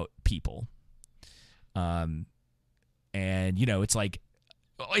about people? And it's like,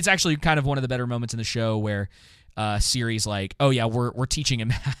 it's actually kind of one of the better moments in the show where Ciri's like, oh yeah, we're teaching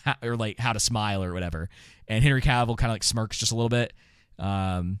him how to smile or whatever. And Henry Cavill kind of like smirks just a little bit.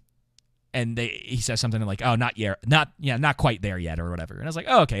 And he says something like, "Oh, not yet, not quite there yet," or whatever. And I was like,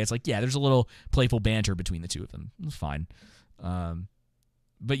 "Oh, okay." It's like, yeah, there's a little playful banter between the two of them. It's fine.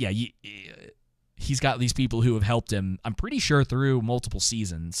 But yeah, he's got these people who have helped him. I'm pretty sure through multiple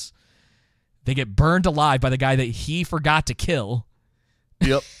seasons. They get burned alive by the guy that he forgot to kill.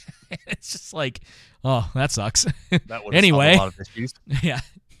 Yep. It's just like, oh, that sucks. That would anyway, solve a lot of issues. Yeah.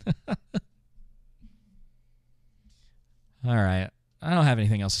 All right. I don't have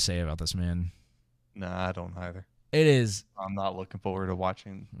anything else to say about this, man. No, I don't either. It is. I'm not looking forward to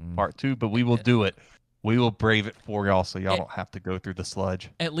watching part 2, but we will do it. We will brave it for y'all so y'all don't have to go through the sludge.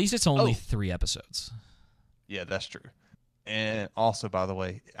 At least it's only 3 episodes. Yeah, that's true. And also, by the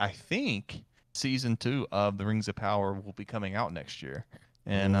way, I think season 2 of The Rings of Power will be coming out next year.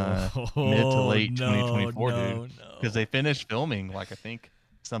 And mid to late 2024, dude. Because they finished filming, I think,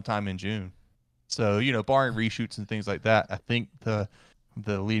 sometime in June. So, barring reshoots and things like that, I think the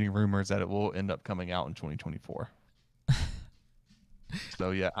leading rumor is that it will end up coming out in 2024.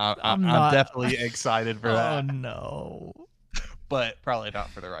 So, yeah, I'm definitely excited for that. Oh, no. But probably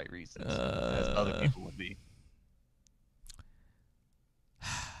not for the right reasons, as other people would be.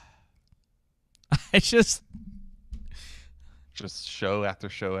 I just show after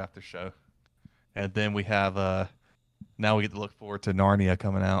show after show. And then we have, now we get to look forward to Narnia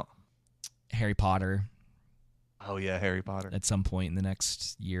coming out. Harry Potter. Oh yeah, Harry Potter. At some point in the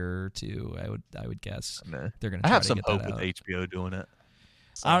next year or two, I would guess they're going to. I have some get hope with HBO doing it.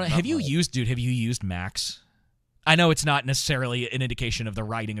 So I don't know. Have you used Max? I know it's not necessarily an indication of the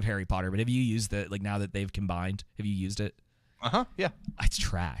writing of Harry Potter, but have you used it? Now that they've combined, have you used it? Yeah. It's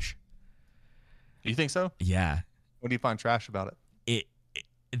trash. You think so? Yeah. What do you find trash about it?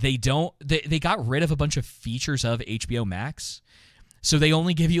 They got rid of a bunch of features of HBO Max. So they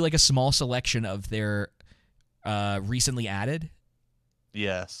only give you a small selection of their recently added.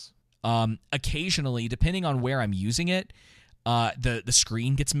 Yes. Occasionally, depending on where I'm using it, the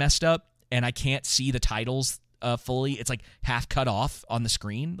screen gets messed up and I can't see the titles fully. It's half cut off on the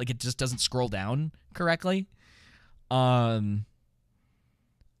screen. It just doesn't scroll down correctly. I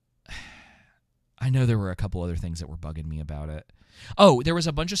know there were a couple other things that were bugging me about it. Oh, there was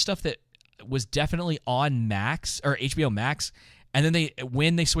a bunch of stuff that was definitely on Max or HBO Max. And then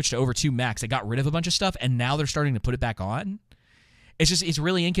when they switched over to Max, they got rid of a bunch of stuff, and now they're starting to put it back on. It's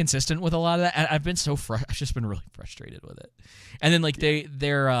really inconsistent with a lot of that. And I've just been really frustrated with it. And then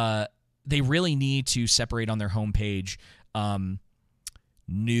they really need to separate on their homepage So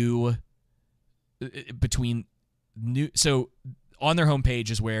on their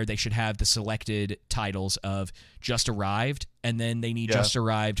homepage is where they should have the selected titles of Just Arrived, and then they need Just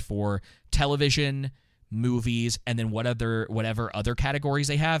Arrived for television, movies, and then whatever other categories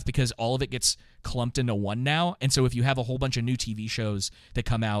they have, because all of it gets clumped into one now. And so if you have a whole bunch of new TV shows that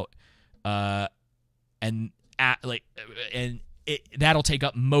come out, that'll take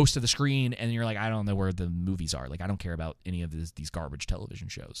up most of the screen, and you're like, I don't know where the movies are. I don't care about any of these garbage television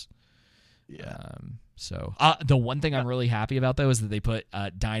shows. Yeah. So the one thing I'm really happy about though is that they put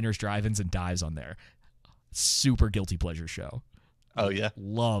Diners, Drive-Ins, and Dives on there. Super guilty pleasure show. Oh yeah,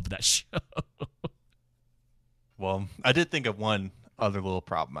 love that show. Well, I did think of one other little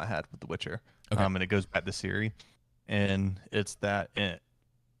problem I had with The Witcher, and it goes back to Ciri, and it's that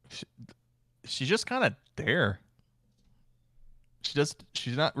she's just kind of there.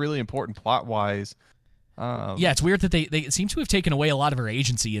 She's not really important plot wise. It's weird that they seem to have taken away a lot of her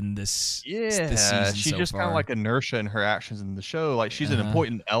agency in this. This season she's so just kind of like inertia in her actions in the show. She's an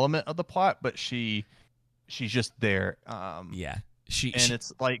important element of the plot, but she's just there.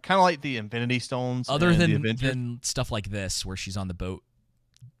 It's kind of like the Infinity Stones. Other than stuff like this, where she's on the boat,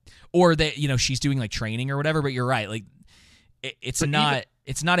 or that she's doing training or whatever. But you're right, it's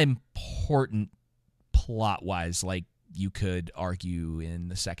not important plot-wise like you could argue in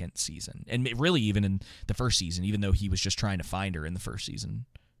the second season. And really even in the first season, even though he was just trying to find her in the first season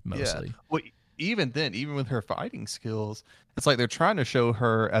mostly. Yeah. Well, even then, even with her fighting skills, it's like they're trying to show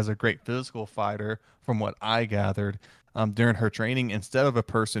her as a great physical fighter, from what I gathered during her training, instead of a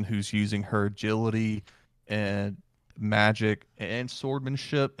person who's using her agility and magic and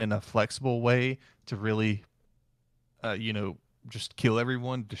swordmanship in a flexible way to really, just kill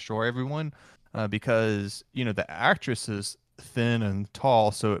everyone, destroy everyone. Because, the actress is thin and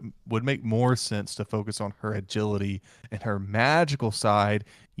tall, so it would make more sense to focus on her agility and her magical side,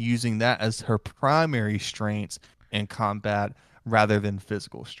 using that as her primary strengths in combat rather than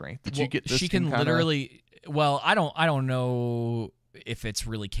physical strength. Did you get this? She can literally. Well, I don't know if it's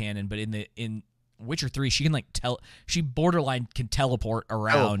really canon, but in Witcher 3, she can she borderline can teleport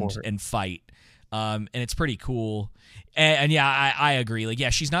around and fight. And it's pretty cool. And yeah, I agree. Like,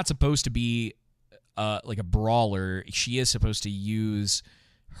 yeah, she's not supposed to be like a brawler. She is supposed to use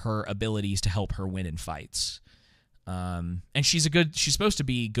her abilities to help her win in fights. And she's supposed to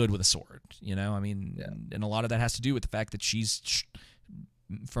be good with a sword, I mean, yeah. And a lot of that has to do with the fact that she's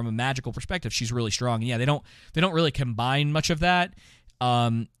from a magical perspective, she's really strong. And yeah, they don't really combine much of that.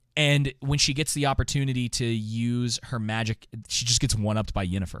 And when she gets the opportunity to use her magic, she just gets one-upped by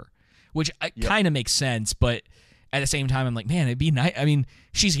Yennefer, which kind of makes sense. But at the same time, I'm like, man, it'd be nice. I mean,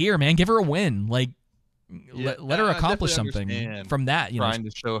 she's here, man. Give her a win. Like, let her accomplish something from that. Trying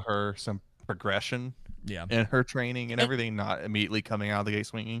to show her some progression in her training and everything, not immediately coming out of the gate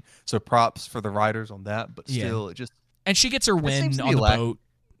swinging. So props for the writers on that. But still, it just... And she gets her win on the boat,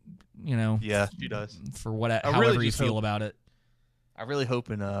 Yeah, she does. For however you feel about it. I really hope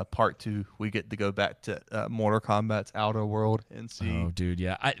in part 2 we get to go back to Mortal Kombat's Outer World and see. Oh, dude,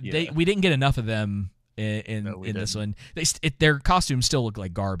 yeah. We didn't get enough of them in this one. Their costumes still look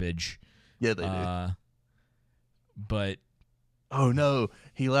like garbage. Yeah, they do. But oh no,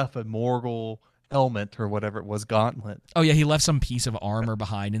 he left a Morgul helmet or whatever it was, gauntlet. Oh yeah, he left some piece of armor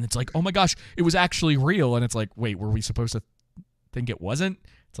behind, and it's like, oh my gosh, it was actually real. And it's like, wait, were we supposed to think it wasn't?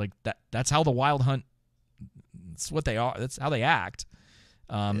 It's like that's how the Wild Hunt. That's what they are. That's how they act.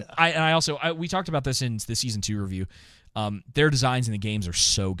 We talked about this in the season 2 review. Their designs in the games are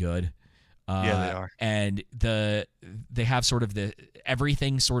so good. Yeah, they are. And they have sort of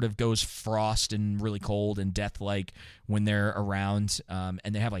everything sort of goes frost and really cold and death-like when they're around. And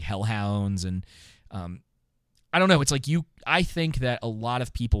they have like hellhounds and I don't know. It's like I think that a lot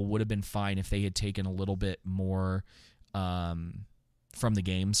of people would have been fine if they had taken a little bit more from the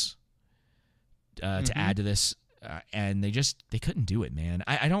games to add to this. And they couldn't do it, man.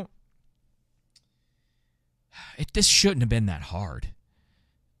 I don't. This shouldn't have been that hard.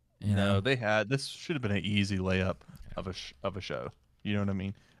 No, this should have been an easy layup of a show. You know what I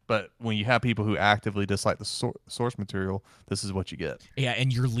mean? But when you have people who actively dislike the source material, this is what you get. Yeah,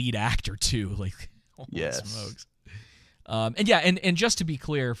 and your lead actor too, like yes. Smokes. And just to be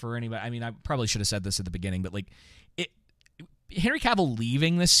clear for anybody, I mean, I probably should have said this at the beginning, but like, Henry Cavill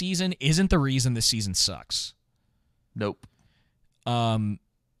leaving this season isn't the reason this season sucks. Nope.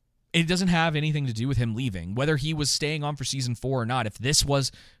 It doesn't have anything to do with him leaving. Whether he was staying on for season 4 or not, if this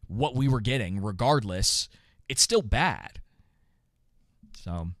was what we were getting, regardless, it's still bad.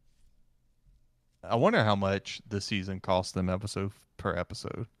 So, I wonder how much this season cost them episode per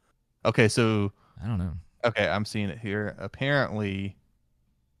episode. Okay, so I don't know. Okay, I'm seeing it here. Apparently,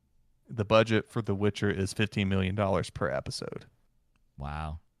 the budget for The Witcher is $15 million per episode.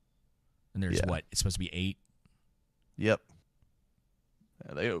 Wow. And there's what? It's supposed to be 8? Yep.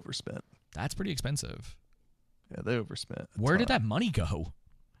 Yeah, they overspent. That's pretty expensive. Yeah, they overspent. Where did that money go?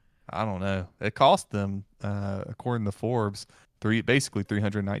 I don't know. It cost them, according to Forbes, basically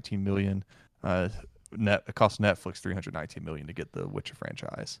 $319 million. It cost Netflix $319 million to get the Witcher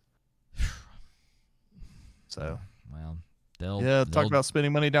franchise. So, well, talk about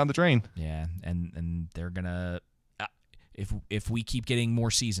spending money down the drain. Yeah, and they're gonna if we keep getting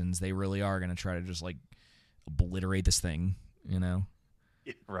more seasons, they really are gonna try to just like obliterate this thing,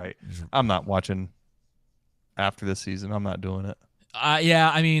 Right. I'm not watching after this season. I'm not doing it. Yeah,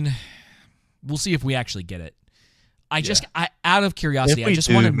 I mean, we'll see if we actually get it. Out of curiosity, I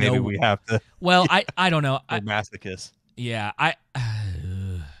just want to know. Maybe we have to. Well, I don't know. We're masochists. Yeah,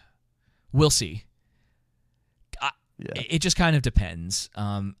 we'll see. It just kind of depends.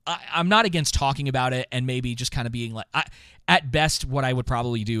 I'm not against talking about it and maybe just kind of being like, at best, what I would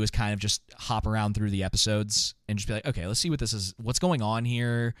probably do is kind of just hop around through the episodes and just be like, okay, let's see what this is. What's going on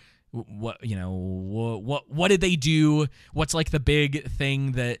here? What did they do? What's like the big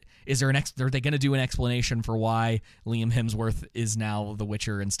thing that is there are they going to do an explanation for why Liam Hemsworth is now the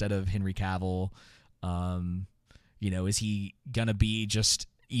Witcher instead of Henry Cavill? Is he gonna be just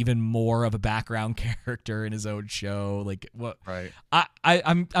even more of a background character in his own show? Like what? Right. I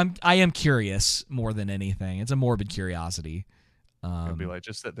am curious more than anything. It's a morbid curiosity. It'd be like,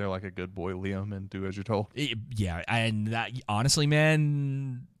 just sit there like a good boy, Liam, and do as you're told. Yeah, and that honestly,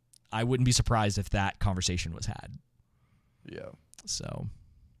 man, I wouldn't be surprised if that conversation was had. Yeah. So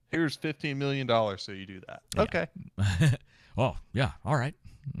here's $15 million, so you do that. Yeah. Okay. Oh yeah, all right.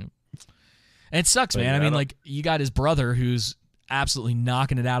 And it sucks, But man. yeah, I mean, I don't- like you got his brother who's absolutely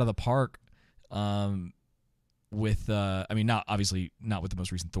knocking it out of the park. With not obviously not with the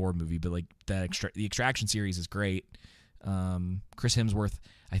most recent Thor movie, but like the Extraction series is great. Chris Hemsworth,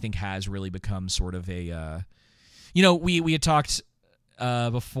 I think, has really become sort of a, we had talked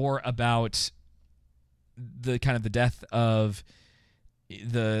before about the kind of the death of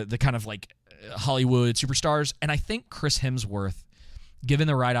the kind of like Hollywood superstars, and I think Chris Hemsworth, given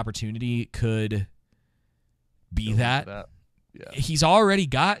the right opportunity, could be that. Yeah. He's already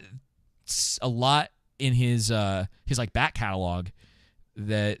got a lot in his like back catalog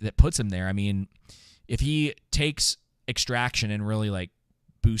that puts him there. I mean, if he takes Extraction and really like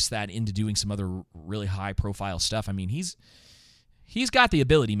boosts that into doing some other really high profile stuff, I mean, he's got the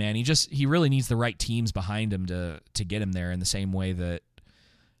ability, man. He really needs the right teams behind him to get him there in the same way that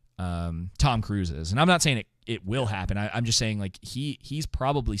Tom Cruise is. And I'm not saying it will happen. I'm just saying like he's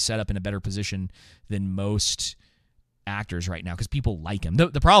probably set up in a better position than most actors right now because people like him.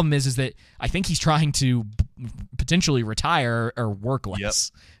 The problem is that I think he's trying to potentially retire or work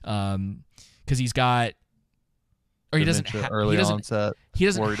less because he's got, or he doesn't have early onset. He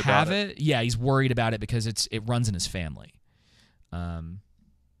doesn't worried have about it. Yeah, he's worried about it because it runs in his family.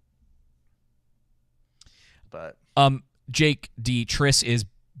 But Jake D. Triss is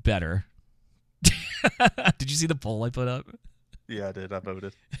better. Did you see the poll I put up? yeah, I did. I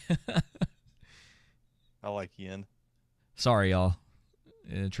voted. I like Yin. Sorry, y'all.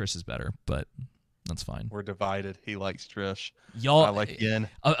 Triss is better, but that's fine. We're divided. He likes Trish. Y'all, I like Yin.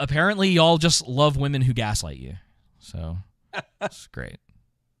 Apparently, y'all just love women who gaslight you. So it's great.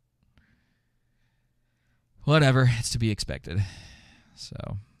 Whatever, it's to be expected. So,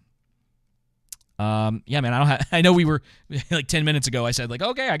 yeah, man. I know we were like 10 minutes ago. I said like,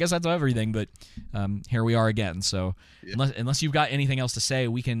 okay, I guess that's everything, but here we are again. So Yeah. unless you've got anything else to say,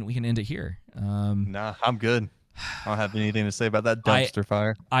 we can end it here. Nah, I'm good. I don't have anything to say about that dumpster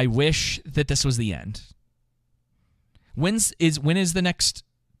fire. I wish that this was the end. When are the next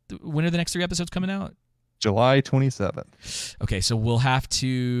 3 episodes coming out? July 27th. Okay, so we'll have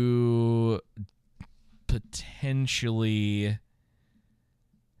to potentially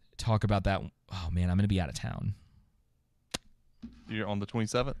talk about that. Oh man, I'm going to be out of town. You're on the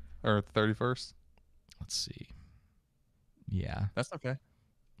 27th or 31st? Let's see. Yeah, That's okay.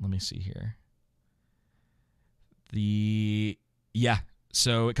 let me see here.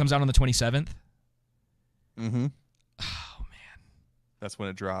 So it comes out on the 27th. Mm-hmm. Oh man, That's when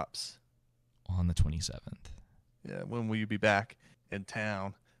it drops. on the 27th. Yeah, when will you be back in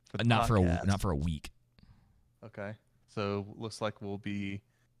town? For the Not podcast? for a week. Okay. So looks like we'll be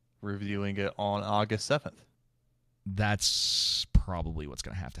reviewing it on August 7th. That's probably what's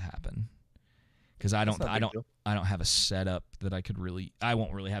going to have to happen. Because I That's don't not a big deal. have a setup that I could really. I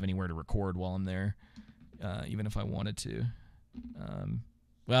won't really have anywhere to record while I'm there, even if I wanted to.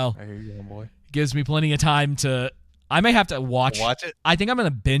 Well, I hear you, boy. it gives me plenty of time to. I may have to watch it. I think I'm going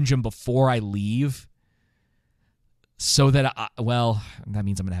to binge them before I leave, so that that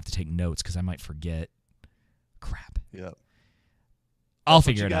means I'm going to have to take notes because I might forget. Crap. Yep. I'll That's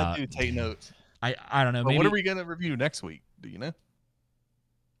what figure you it gotta out. Do, take notes. I don't know. But Maybe. what are we gonna review next week? Do you know?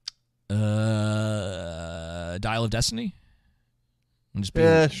 Dial of Destiny. We'll just be,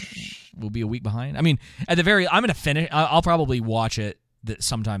 Yeah. we'll be a week behind. I mean, I'm gonna finish. I'll probably watch it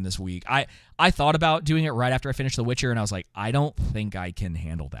sometime this week. I thought about doing it right after I finished The Witcher, and I was like, I don't think I can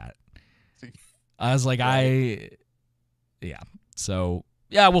handle that. I was like, yeah. So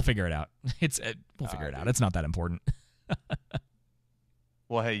yeah, we'll figure it out. We'll figure it out. It's not that important.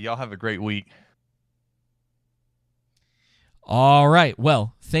 Well, hey, y'all have a great week. All right.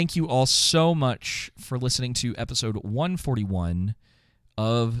 Well, thank you all so much for listening to episode 141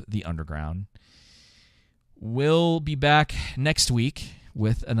 of The Underground. We'll be back next week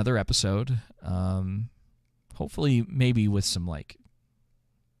with another episode. Hopefully, maybe with some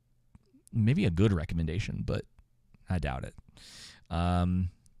maybe a good recommendation, but I doubt it.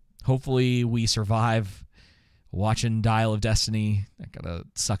 Hopefully, we survive watching Dial of Destiny. I gotta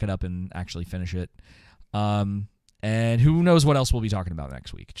suck it up and actually finish it. And who knows what else we'll be talking about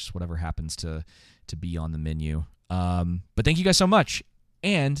next week. Just whatever happens to be on the menu. But thank you guys so much.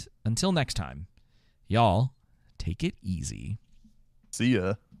 And until next time, Y'all, take it easy. See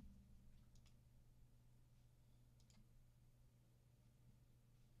ya.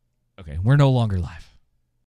 Okay, we're no longer live.